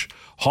cash.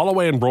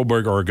 Holloway and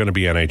Broberg are going to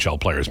be NHL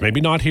players.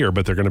 Maybe not here,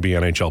 but they're going to be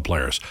NHL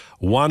players.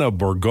 One of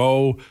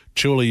Bourgault,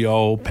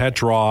 Tullio,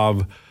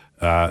 Petrov,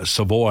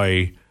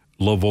 Savoy,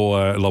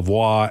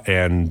 Lavoie,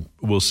 and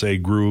we'll say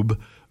Grube.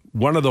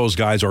 One of those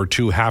guys or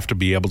two have to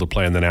be able to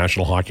play in the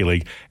National Hockey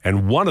League,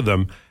 and one of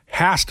them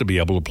has to be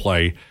able to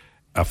play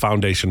a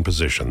foundation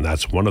position.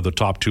 That's one of the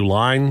top two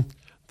line,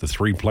 the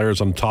 3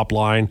 players on the top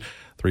line,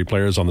 3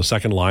 players on the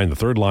second line, the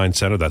third line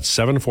center. That's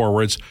 7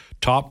 forwards,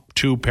 top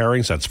 2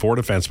 pairings. That's 4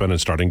 defensemen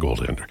and starting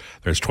goaltender.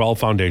 There's 12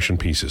 foundation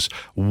pieces.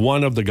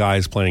 One of the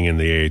guys playing in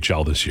the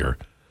AHL this year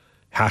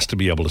has to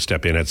be able to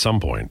step in at some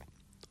point.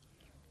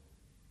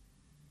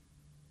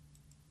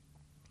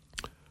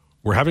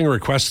 We're having a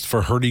request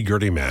for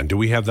Hurdy-Gurdy Man. Do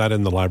we have that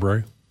in the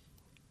library?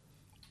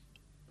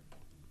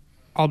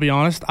 I'll be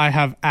honest, I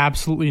have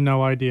absolutely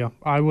no idea.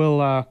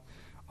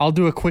 I'll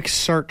do a quick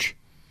search.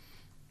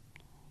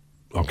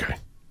 Okay.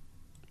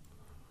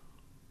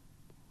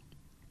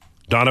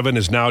 Donovan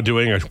is now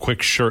doing a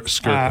quick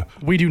skirt.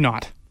 We do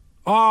not.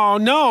 Oh,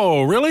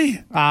 no,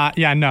 really?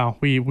 Yeah, no,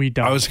 we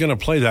don't. I was going to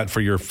play that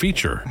for your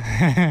feature.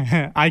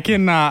 I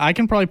can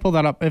probably pull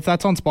that up. If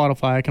that's on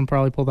Spotify, I can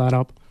probably pull that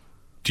up.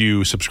 Do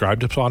you subscribe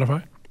to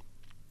Spotify?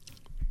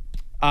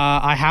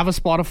 I have a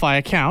Spotify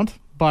account,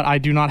 but I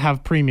do not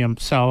have premium.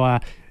 So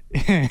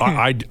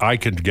I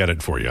could get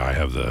it for you. I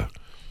have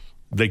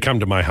they come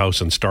to my house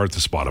and start the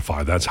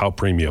Spotify. That's how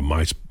premium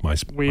my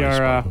we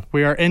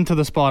are into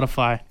the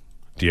Spotify.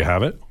 Do you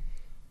have it?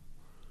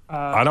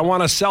 I don't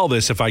want to sell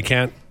this if I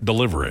can't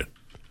deliver it.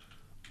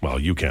 Well,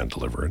 you can't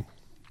deliver it.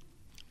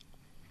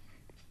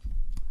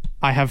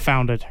 I have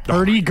found it.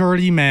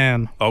 Hurdy-gurdy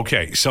man.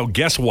 Okay, so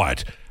guess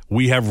what?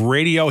 We have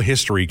radio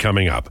history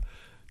coming up.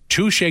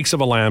 2 shakes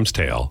of a lamb's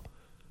tail.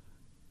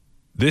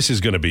 This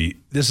is going to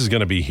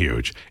be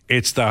huge.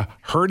 It's the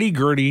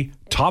hurdy-gurdy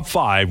top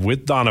 5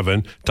 with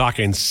Donovan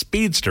talking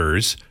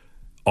speedsters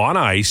on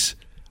ice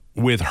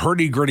with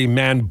hurdy-gurdy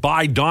man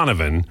by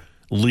Donovan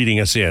leading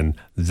us in.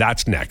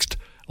 That's next.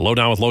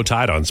 Lowdown with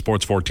Lowetide on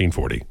Sports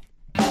 1440.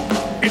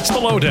 It's the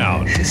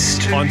Lowdown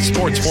on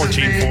Sports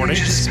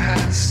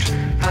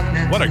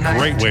 1440. What a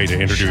great way to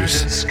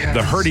introduce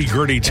the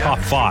hurdy-gurdy top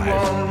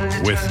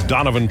 5 with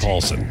Donovan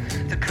Paulson,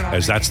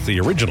 as that's the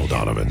original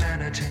Donovan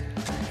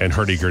and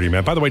hurdy-gurdy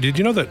man. By the way, did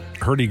you know that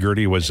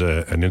hurdy-gurdy was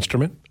an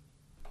instrument?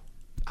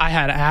 I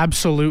had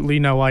absolutely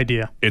no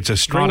idea. It's a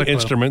string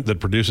instrument that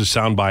produces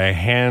sound by a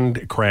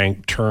hand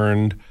crank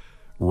turned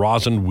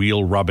rosin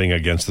wheel rubbing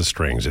against the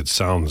strings. It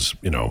sounds,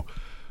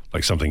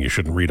 like something you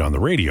shouldn't read on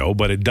the radio,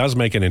 but it does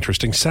make an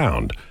interesting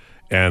sound.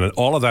 And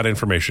all of that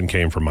information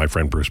came from my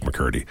friend Bruce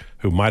McCurdy,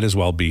 who might as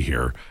well be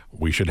here.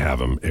 We should have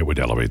him. It would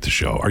elevate the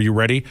show. Are you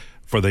ready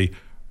for the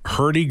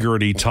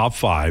hurdy-gurdy top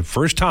 5?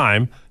 First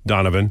time,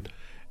 Donovan,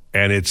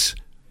 and it's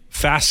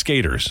fast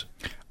skaters.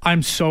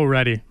 I'm so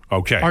ready.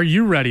 Okay. Are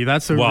you ready?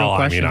 That's the real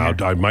question.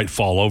 I might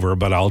fall over,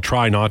 but I'll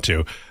try not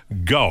to.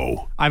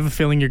 Go. I have a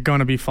feeling you're going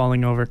to be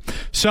falling over.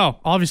 So,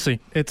 obviously,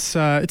 it's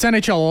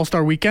NHL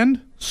All-Star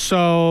Weekend.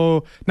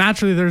 So,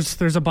 naturally,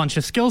 there's a bunch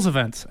of skills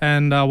events.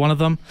 And one of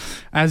them,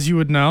 as you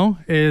would know,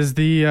 is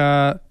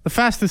the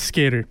fastest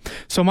skater.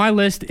 So, my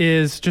list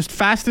is just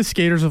fastest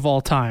skaters of all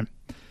time.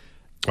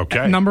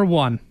 Okay. Number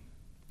 1.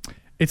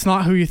 It's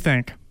not who you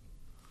think.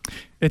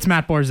 It's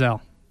Matt Barzal.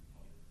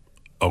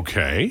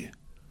 Okay.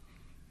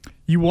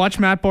 You watch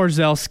Matt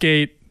Barzal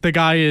skate, the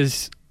guy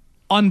is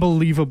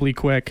unbelievably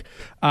quick.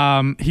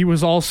 He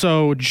was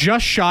also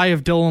just shy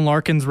of Dylan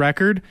Larkin's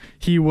record.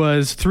 He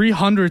was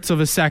 0.03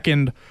 of a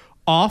second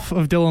off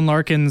of Dylan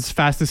Larkin's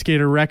fastest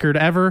skater record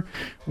ever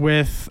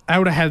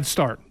without a head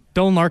start.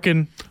 Dylan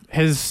Larkin,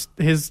 his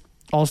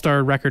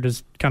All-Star record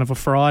is kind of a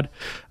fraud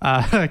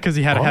because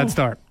he had a head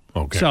start.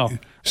 Okay. So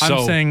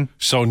I'm saying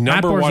number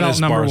Matt Barzal, one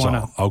is number Barzal.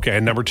 1. Okay,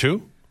 and number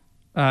 2?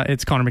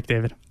 It's Connor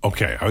McDavid.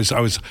 Okay, I was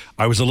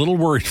a little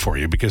worried for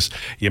you because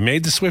you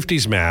made the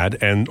Swifties mad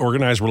and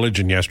organized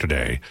religion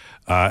yesterday,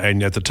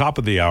 and at the top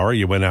of the hour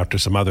you went after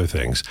some other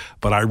things.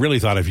 But I really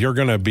thought if you're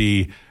gonna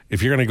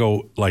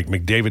go like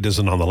McDavid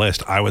isn't on the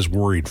list, I was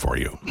worried for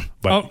you.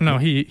 But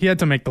he had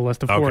to make the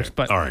list, of course.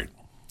 But all right,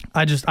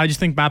 I just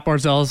think Matt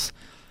Barzal's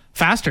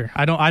faster.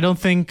 I don't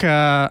think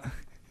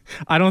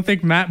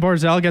Matt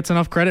Barzal gets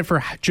enough credit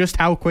for just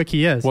how quick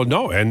he is. Well,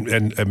 no, and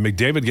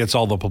McDavid gets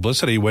all the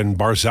publicity when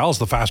Barzal's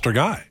the faster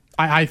guy.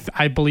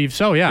 I believe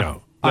so, yeah.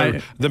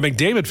 The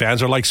McDavid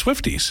fans are like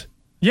Swifties.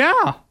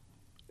 Yeah,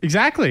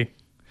 exactly.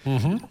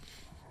 Mm-hmm.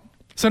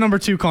 So number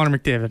 2, Connor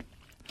McDavid.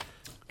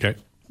 Okay.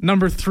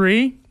 Number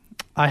 3,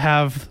 I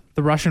have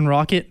the Russian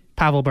Rocket,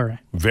 Pavel Bure.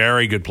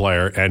 Very good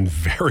player and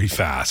very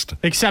fast.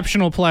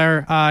 Exceptional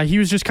player. He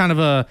was just kind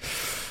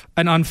of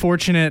an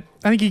unfortunate.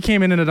 I think he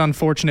came in at an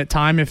unfortunate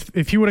time.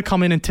 If he would have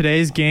come in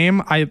today's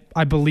game,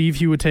 I believe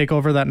he would take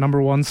over that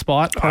number 1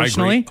 spot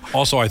personally. I agree.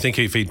 Also, I think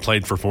if he'd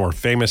played for more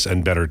famous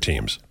and better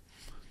teams.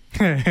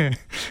 Yeah.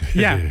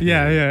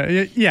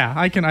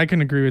 I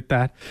can agree with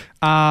that.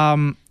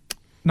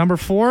 Number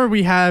 4,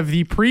 we have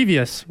the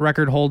previous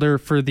record holder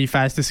for the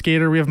fastest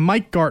skater. We have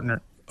Mike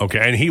Gartner. Okay,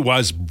 and he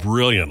was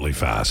brilliantly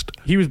fast.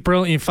 He was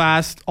brilliantly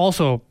fast.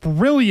 Also,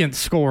 brilliant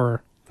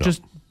scorer. Yep.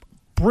 Just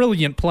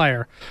brilliant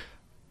player.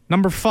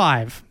 Number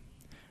 5,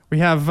 we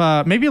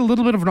have maybe a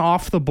little bit of an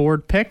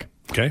off-the-board pick.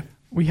 Okay.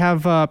 We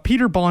have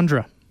Peter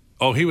Bondra.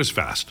 Oh, he was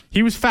fast.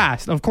 He was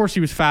fast. Of course he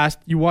was fast.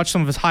 You watch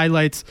some of his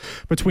highlights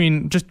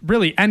between just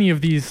really any of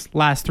these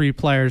last 3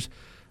 players,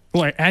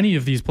 or any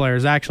of these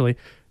players, actually,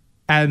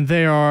 and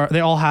they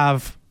all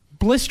have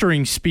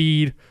blistering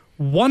speed,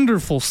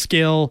 wonderful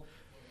skill,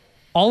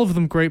 all of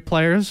them great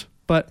players,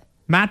 but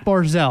Matt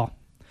Barzal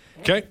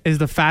is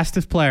the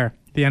fastest player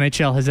the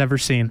NHL has ever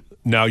seen.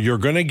 Now, you're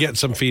going to get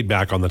some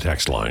feedback on the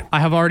text line. I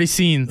have already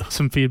seen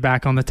some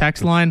feedback on the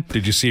text line.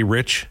 Did you see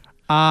Rich?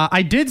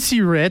 I did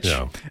see Rich.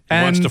 Yeah.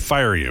 He wants to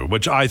fire you,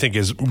 which I think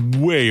is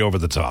way over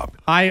the top.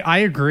 I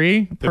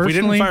agree. Personally, if we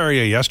didn't fire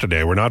you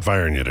yesterday, we're not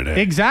firing you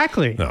today.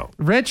 Exactly. No.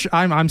 Rich,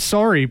 I'm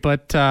sorry,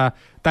 but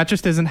that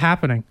just isn't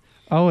happening.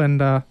 Oh,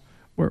 and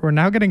we're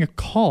now getting a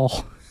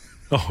call.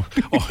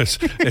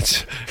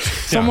 It's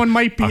someone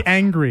might be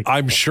angry.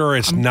 I'm sure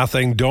it's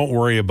nothing. Don't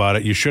worry about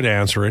it. You should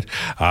answer it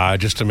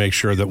just to make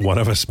sure that one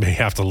of us may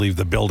have to leave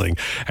the building.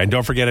 And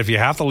don't forget, if you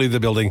have to leave the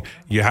building,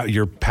 you have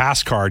your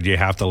pass card. You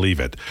have to leave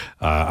it.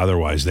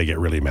 Otherwise, they get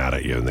really mad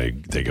at you and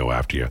they go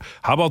after you.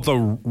 How about the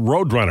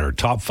Roadrunner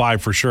top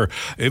 5 for sure?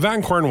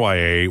 Yvan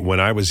Cournoyer, when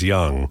I was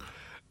young,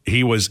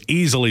 he was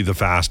easily the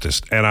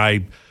fastest. And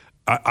I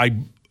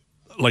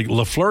like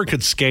Lafleur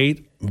could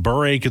skate,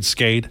 Bure could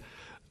skate,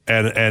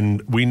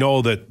 and we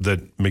know that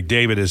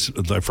McDavid is,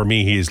 for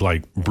me, he's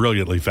like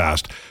brilliantly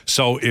fast.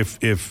 So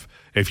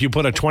if you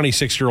put a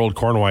 26-year-old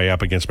Cornway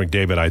up against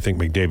McDavid, I think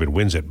McDavid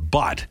wins it.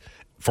 But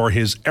for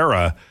his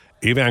era,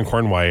 Evan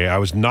Cornway, I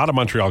was not a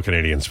Montreal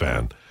Canadiens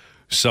fan.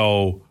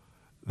 So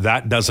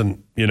that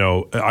doesn't,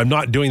 I'm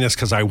not doing this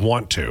because I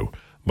want to,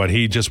 but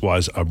he just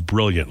was a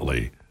brilliant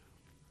player.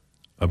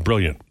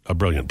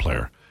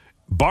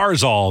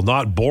 Barzal,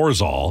 not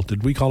Borzal.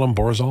 Did we call him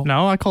Borzal?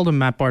 No, I called him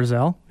Matt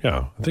Barzal.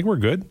 Yeah, I think we're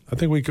good. I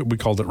think we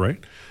called it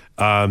right.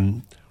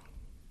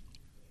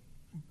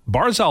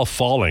 Barzal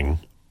falling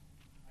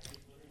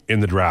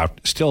in the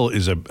draft still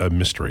is a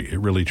mystery. It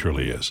really,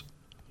 truly is.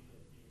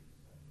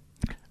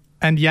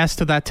 And yes,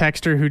 to that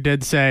texter who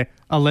did say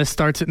a list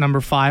starts at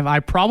number 5,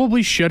 I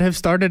probably should have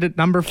started at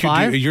number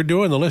 5. You're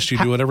doing the list. You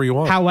do whatever you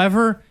want.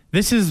 However,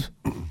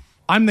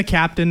 I'm the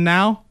captain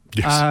now.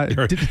 Yes,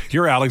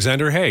 you're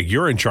Alexander Haig.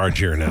 You're in charge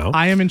here now.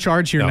 I am in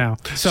charge here now.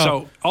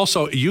 So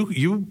also,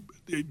 you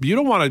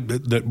don't want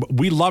to.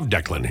 We love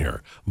Declan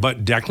here,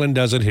 but Declan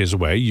does it his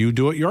way. You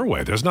do it your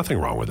way. There's nothing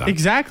wrong with that.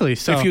 Exactly.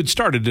 So if you'd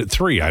started at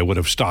 3, I would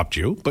have stopped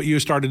you. But you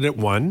started at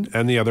 1,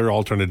 and the other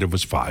alternative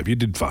was 5. You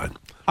did fine.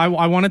 I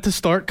wanted to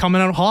start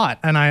coming out hot,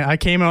 and I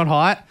came out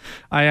hot.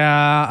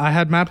 I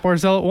had Matt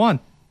Barzal at 1.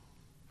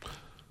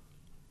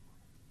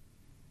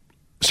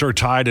 Sir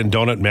Tide and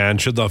Donut Man,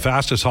 should the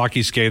fastest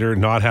hockey skater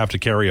not have to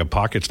carry a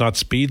puck? It's not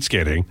speed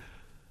skating.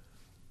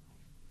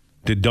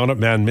 Did Donut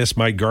Man miss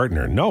Mike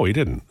Gardner? No, he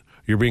didn't.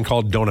 You're being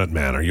called Donut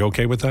Man. Are you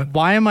okay with that?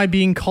 Why am I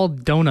being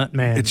called Donut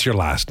Man? It's your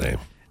last name.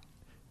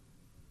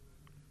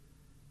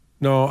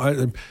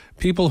 No,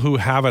 people who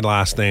have a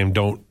last name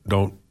don't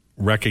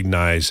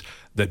recognize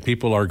that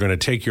people are going to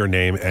take your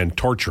name and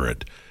torture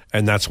it.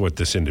 And that's what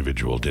this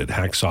individual did.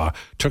 Hacksaw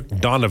took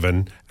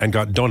Donovan and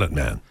got Donut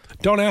Man.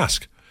 Don't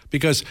ask,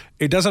 because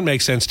it doesn't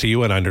make sense to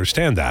you, and I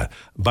understand that.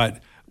 But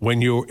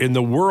when you're in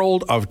the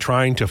world of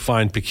trying to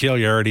find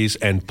peculiarities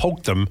and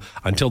poke them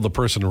until the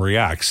person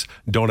reacts,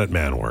 Donut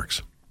Man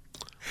works.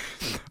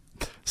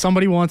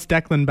 Somebody wants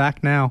Declan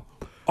back now.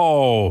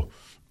 Oh,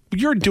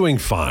 you're doing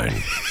fine.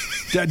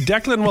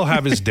 Declan will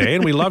have his day,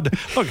 and we love to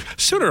look.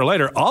 Sooner or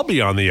later, I'll be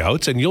on the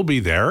outs, and you'll be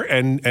there,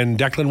 and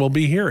Declan will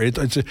be here.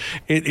 It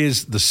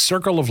is the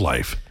circle of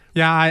life.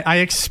 Yeah, I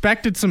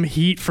expected some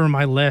heat for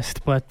my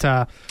list,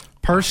 but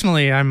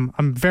personally,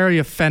 I'm very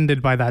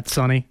offended by that,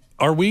 Sonny.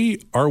 Are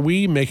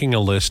we making a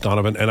list,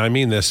 Donovan? And I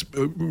mean this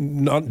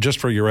not just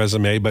for your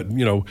resume, but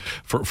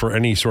for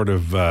any sort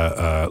of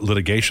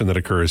litigation that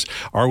occurs.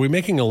 Are we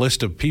making a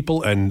list of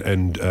people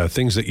and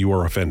things that you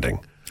are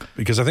offending?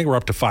 Because I think we're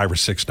up to 5 or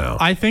 6 now.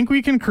 I think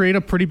we can create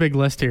a pretty big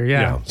list here.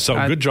 Yeah. So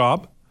good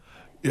job.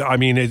 I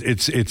mean,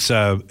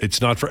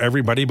 it's not for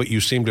everybody, but you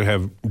seem to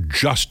have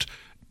just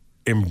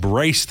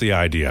embraced the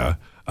idea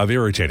of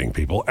irritating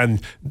people.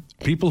 And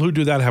people who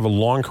do that have a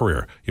long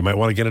career. You might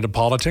want to get into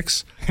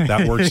politics.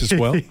 That works as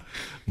well.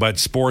 But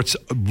sports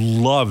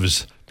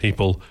loves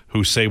people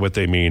who say what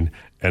they mean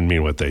and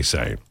mean what they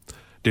say.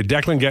 Did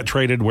Declan get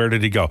traded? Where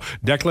did he go?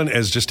 Declan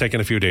has just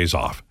taken a few days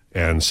off.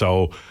 And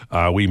so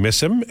we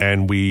miss him,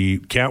 and we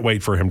can't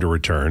wait for him to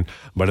return.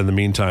 But in the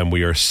meantime,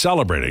 we are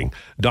celebrating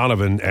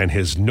Donovan and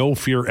his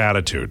no-fear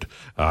attitude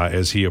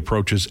as he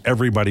approaches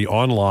everybody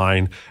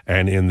online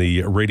and in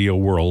the radio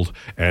world,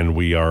 and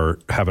we are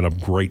having a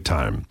great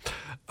time.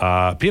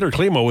 Peter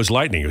Klimo was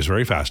lightning. He was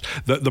very fast.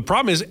 The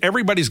problem is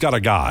everybody's got a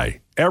guy.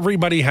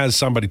 Everybody has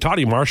somebody.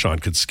 Toddy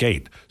Marchand could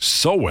skate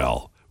so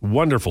well.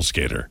 Wonderful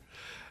skater.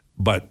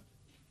 But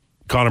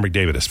Connor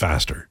McDavid is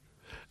faster.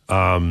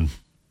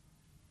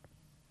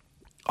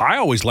 I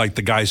always like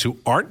the guys who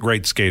aren't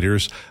great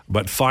skaters,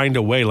 but find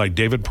a way, like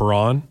David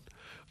Perron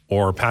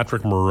or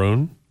Patrick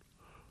Maroon.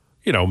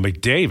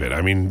 McDavid,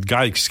 I mean,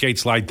 guy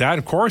skates like that,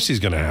 of course he's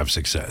going to have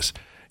success.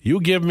 You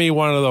give me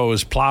one of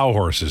those plow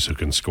horses who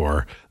can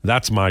score,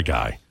 that's my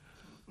guy.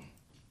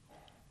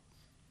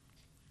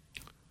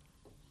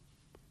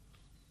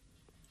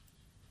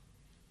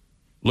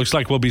 Looks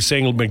like we'll be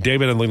seeing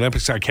McDavid in the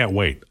Olympics. I can't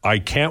wait. I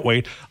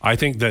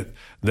think that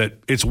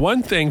it's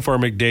one thing for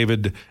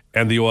McDavid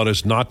and the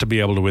Oilers not to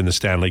be able to win the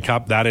Stanley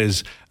Cup. That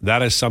is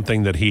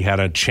something that he had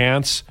a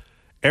chance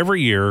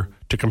every year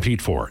to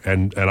compete for.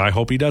 And I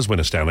hope he does win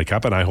a Stanley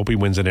Cup, and I hope he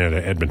wins it in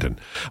Edmonton.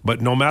 But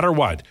no matter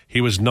what,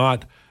 he was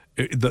not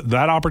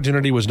that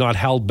opportunity was not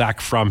held back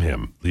from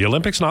him. The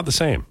Olympics, not the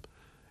same.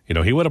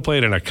 He would have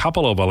played in a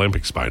couple of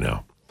Olympics by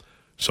now.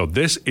 So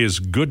this is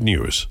good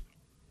news.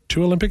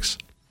 2 Olympics?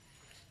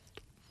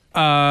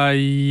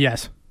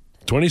 Yes.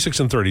 26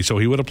 and 30. So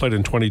he would have played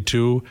in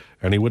 22,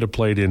 and he would have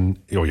played in.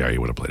 He would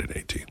have played in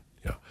 18.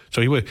 Yeah.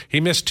 So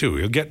he missed 2.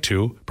 He'll get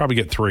 2, probably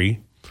get 3.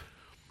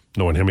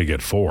 Knowing him, he'd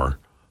get 4.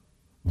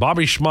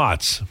 Bobby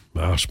Schmatz.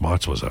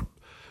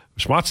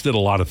 Schmatz did a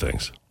lot of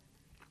things.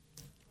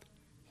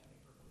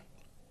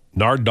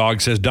 Nard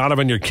Dog says,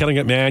 Donovan, you're killing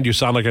it, man. You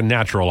sound like a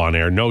natural on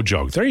air. No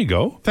joke. There you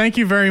go. Thank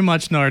you very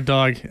much, Nard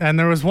Dog. And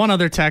there was one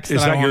other text.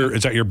 Is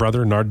that your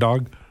brother, Nard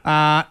Dog?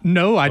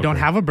 No, I don't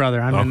have a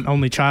brother. I'm an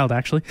only child,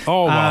 actually.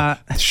 Oh, well,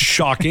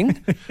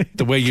 shocking.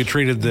 The way you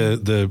treated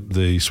the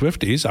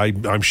Swifties.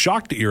 I'm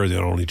shocked that you're the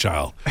only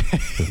child.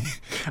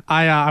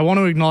 I want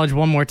to acknowledge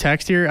one more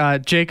text here.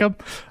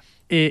 Jacob,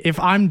 if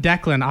I'm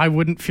Declan, I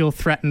wouldn't feel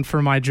threatened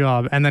for my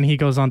job. And then he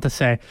goes on to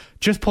say,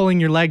 just pulling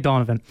your leg,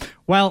 Donovan.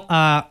 Well,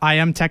 I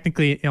am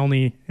technically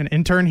only an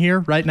intern here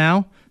right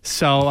now.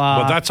 So,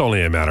 but that's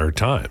only a matter of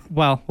time.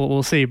 Well,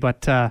 we'll see.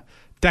 But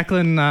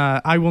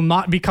Declan, I will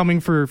not be coming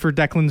for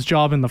Declan's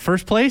job in the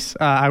first place.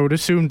 I would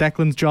assume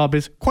Declan's job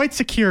is quite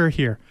secure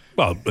here.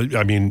 Well,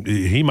 I mean,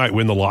 he might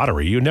win the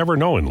lottery. You never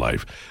know in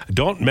life.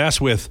 Don't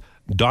mess with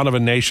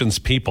Donovan Nation's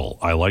people.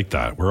 I like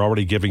that. We're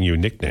already giving you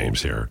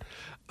nicknames here.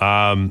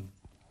 Where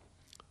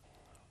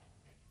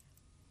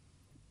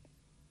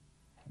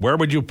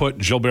would you put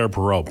Gilbert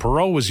Perreault?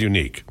 Perreault was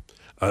unique.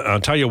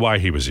 I'll tell you why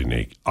he was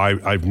unique.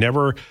 I've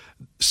never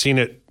seen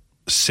it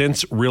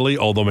since, really,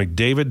 although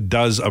McDavid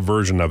does a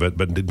version of it,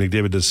 but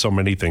McDavid does so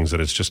many things that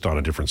it's just on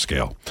a different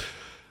scale.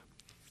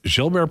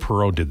 Gilbert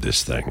Perreault did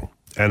this thing,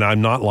 and I'm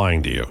not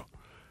lying to you.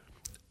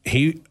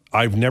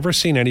 I've never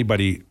seen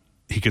anybody,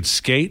 he could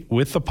skate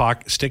with the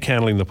puck, stick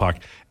handling the puck,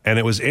 and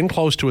it was in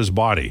close to his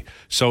body.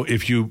 So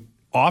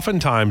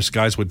oftentimes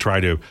guys would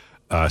try to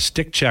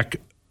stick check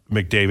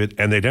McDavid,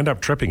 and they'd end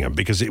up tripping him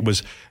because it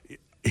was...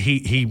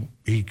 He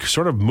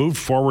sort of moved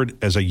forward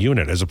as a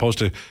unit as opposed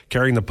to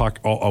carrying the puck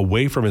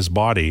away from his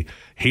body.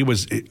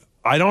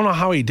 I don't know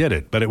how he did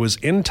it, but it was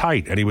in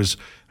tight, and he was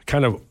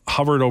kind of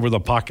hovered over the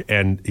puck,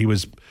 and he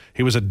was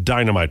a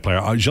dynamite player.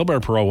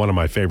 Gilbert Perreault, one of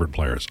my favorite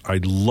players. I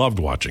loved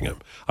watching him.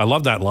 I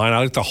loved that line. I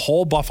liked the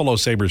whole Buffalo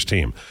Sabres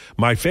team.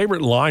 My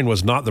favorite line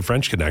was not the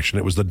French Connection.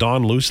 It was the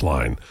Don Luce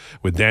line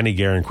with Danny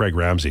Gare and Craig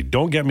Ramsey.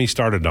 Don't get me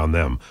started on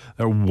them.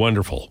 They're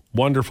wonderful,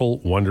 wonderful,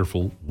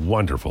 wonderful,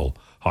 wonderful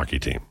hockey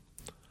team.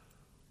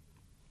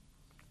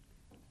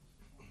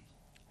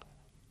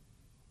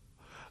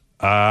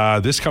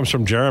 This comes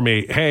from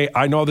Jeremy. Hey,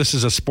 I know this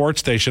is a sports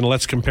station.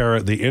 Let's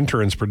compare the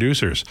interns,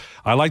 producers.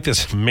 I like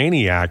this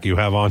maniac you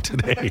have on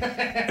today.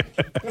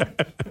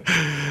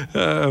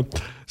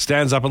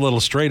 Stands up a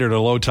little straighter to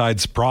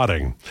Lowetide's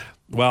prodding.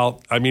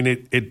 Well, I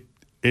mean,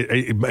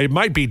 it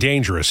might be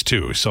dangerous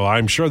too. So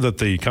I'm sure that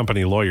the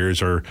company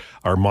lawyers are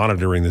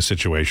monitoring the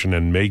situation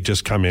and may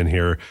just come in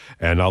here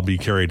and I'll be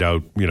carried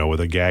out, with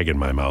a gag in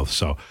my mouth.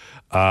 So,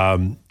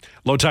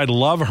 Lowetide,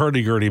 love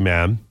Hurdy-Gurdy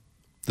Man.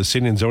 The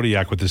Singing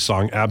Zodiac with this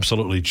song,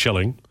 absolutely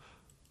chilling.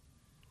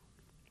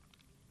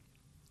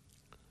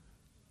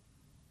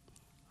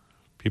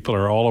 People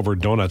are all over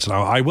donuts.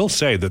 Now, I will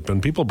say that when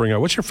people bring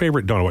out, what's your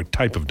favorite donut? What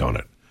type of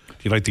donut? Do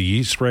you like the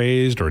yeast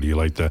raised, or do you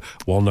like the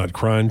walnut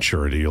crunch,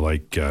 or do you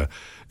like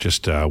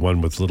just one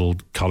with little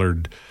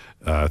colored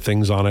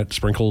things on it,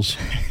 sprinkles?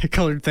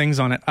 Colored things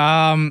on it.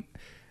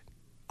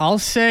 I'll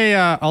say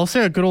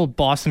a good old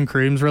Boston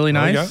cream's really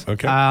nice. Oh, yeah?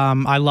 Okay.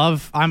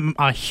 I'm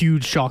a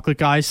huge chocolate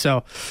guy,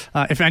 so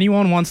if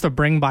anyone wants to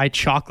bring by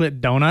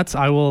chocolate donuts,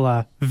 I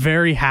will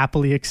very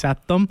happily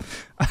accept them.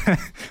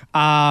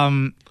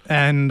 And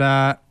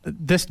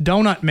this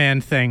donut man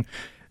thing,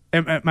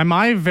 am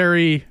I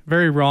very,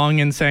 very wrong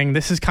in saying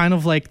this is kind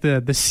of like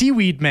the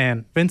seaweed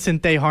man,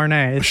 Vincent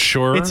Desharnais?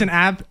 Sure. It's an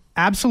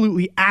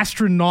absolutely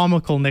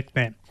astronomical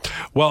nickname.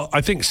 Well,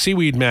 I think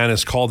Seaweed Man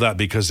is called that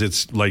because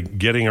it's like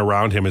getting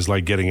around him is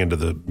like getting into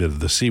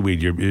the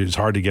seaweed. It's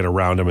hard to get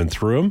around him and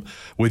through him.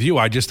 With you,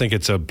 I just think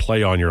it's a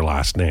play on your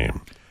last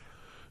name.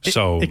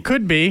 It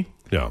could be.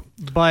 Yeah.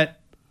 But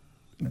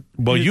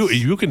well,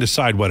 you can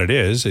decide what it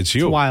is. It's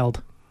you. It's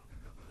wild.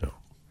 Yeah.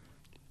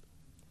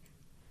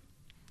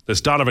 This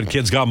Donovan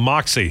kid's got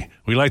moxie.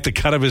 We like the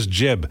cut of his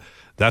jib.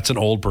 That's an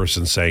old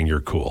person saying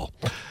you're cool.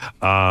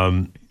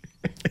 Donnie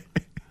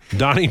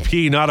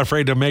P, not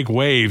afraid to make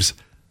waves.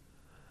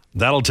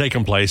 That'll take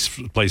him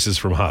places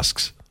from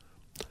husks.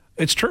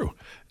 It's true.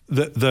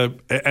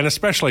 And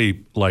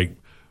especially like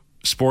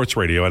sports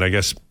radio, and I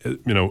guess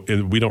we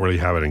don't really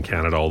have it in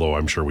Canada, although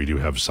I'm sure we do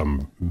have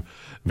some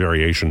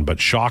variation. But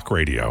shock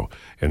radio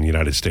in the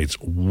United States,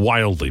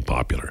 wildly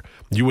popular.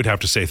 You would have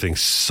to say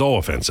things so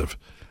offensive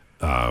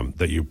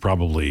that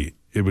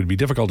it would be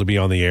difficult to be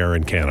on the air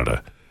in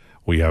Canada.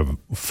 We have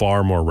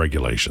far more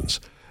regulations,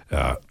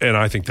 and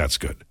I think that's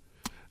good.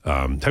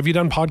 Have you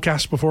done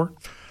podcasts before?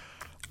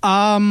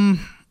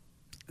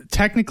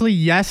 Technically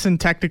yes,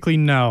 and technically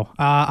no.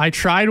 I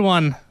tried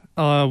one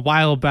a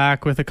while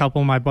back with a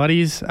couple of my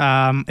buddies.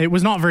 It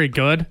was not very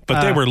good.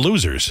 But they were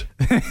losers.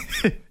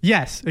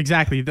 Yes,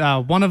 exactly.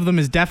 One of them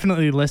is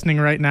definitely listening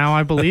right now,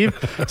 I believe.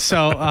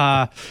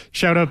 So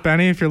shout out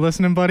Benny if you're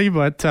listening, buddy.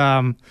 But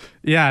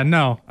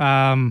no.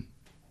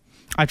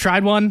 I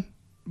tried one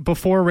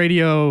before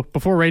radio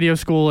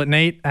school at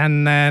Nate,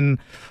 and then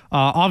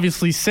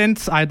obviously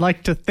since, I'd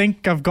like to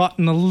think I've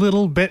gotten a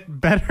little bit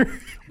better.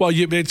 Well,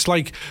 it's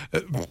like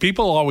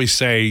people always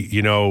say,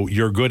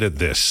 you're good at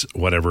this,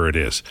 whatever it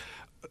is.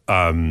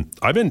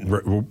 I've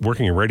been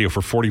working in radio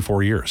for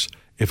 44 years.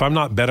 If I'm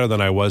not better than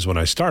I was when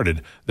I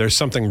started, there's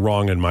something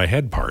wrong in my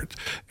head part.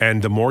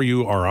 And the more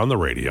you are on the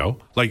radio,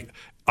 like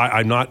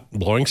I'm not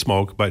blowing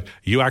smoke, but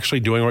you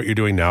actually doing what you're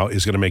doing now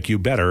is going to make you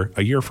better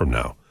a year from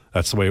now.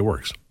 That's the way it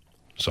works.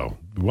 So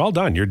well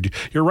done.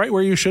 You're right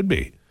where you should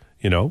be.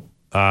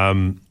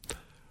 When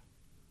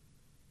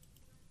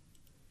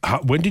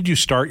did you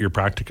start your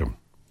practicum?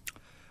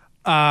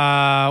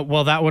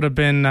 Well, that would have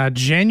been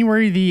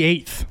January the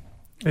 8th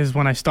is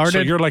when I started. So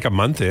you're like a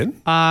month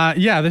in?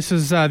 Yeah, this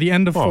is the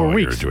end of 4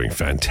 weeks. You're doing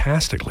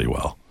fantastically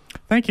well.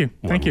 Thank you.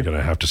 Thank you. I'm going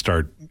to have to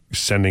start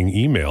sending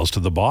emails to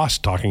the boss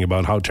talking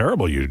about how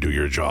terrible you do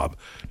your job.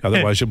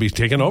 Otherwise, you'll be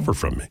taken over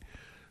from me.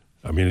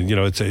 I mean,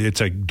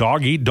 it's a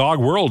dog-eat-dog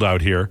world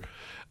out here.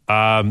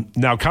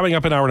 Now, coming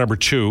up in hour number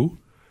 2,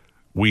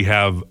 we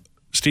have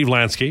Steve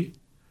Lansky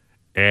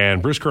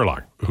and Bruce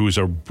Kurlock, who's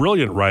a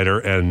brilliant writer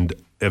and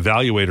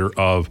evaluator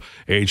of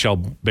AHL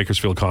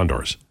Bakersfield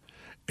Condors.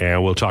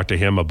 And we'll talk to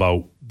him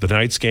about the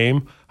night's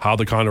game, how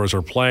the Condors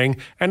are playing,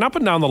 and up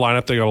and down the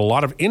lineup, they got a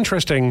lot of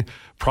interesting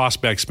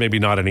prospects, maybe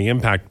not any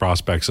impact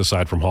prospects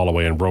aside from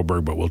Holloway and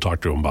Broberg, but we'll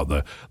talk to him about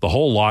the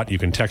whole lot. You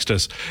can text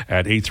us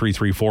at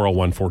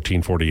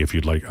 833-401-1440 if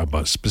you'd like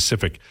a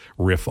specific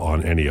riff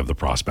on any of the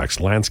prospects.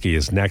 Lansky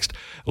is next.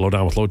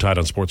 Lowdown with Lowetide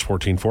on Sports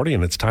 1440,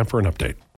 and it's time for an update.